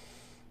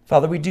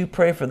 Father, we do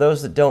pray for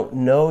those that don't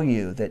know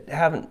you, that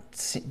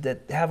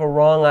have a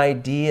wrong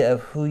idea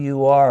of who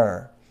you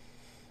are,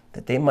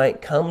 that they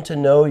might come to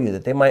know you,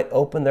 that they might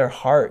open their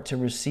heart to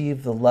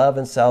receive the love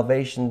and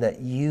salvation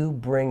that you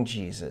bring,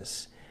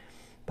 Jesus,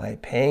 by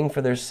paying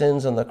for their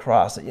sins on the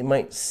cross, that you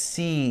might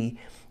see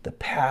the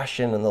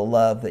passion and the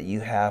love that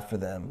you have for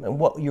them and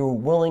what you're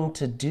willing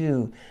to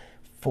do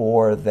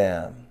for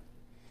them.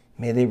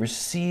 May they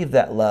receive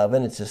that love,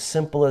 and it's as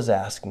simple as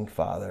asking,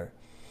 Father.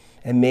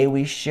 And may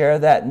we share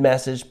that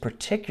message,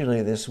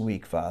 particularly this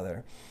week,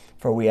 Father.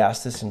 For we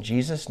ask this in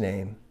Jesus'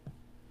 name.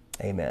 Amen.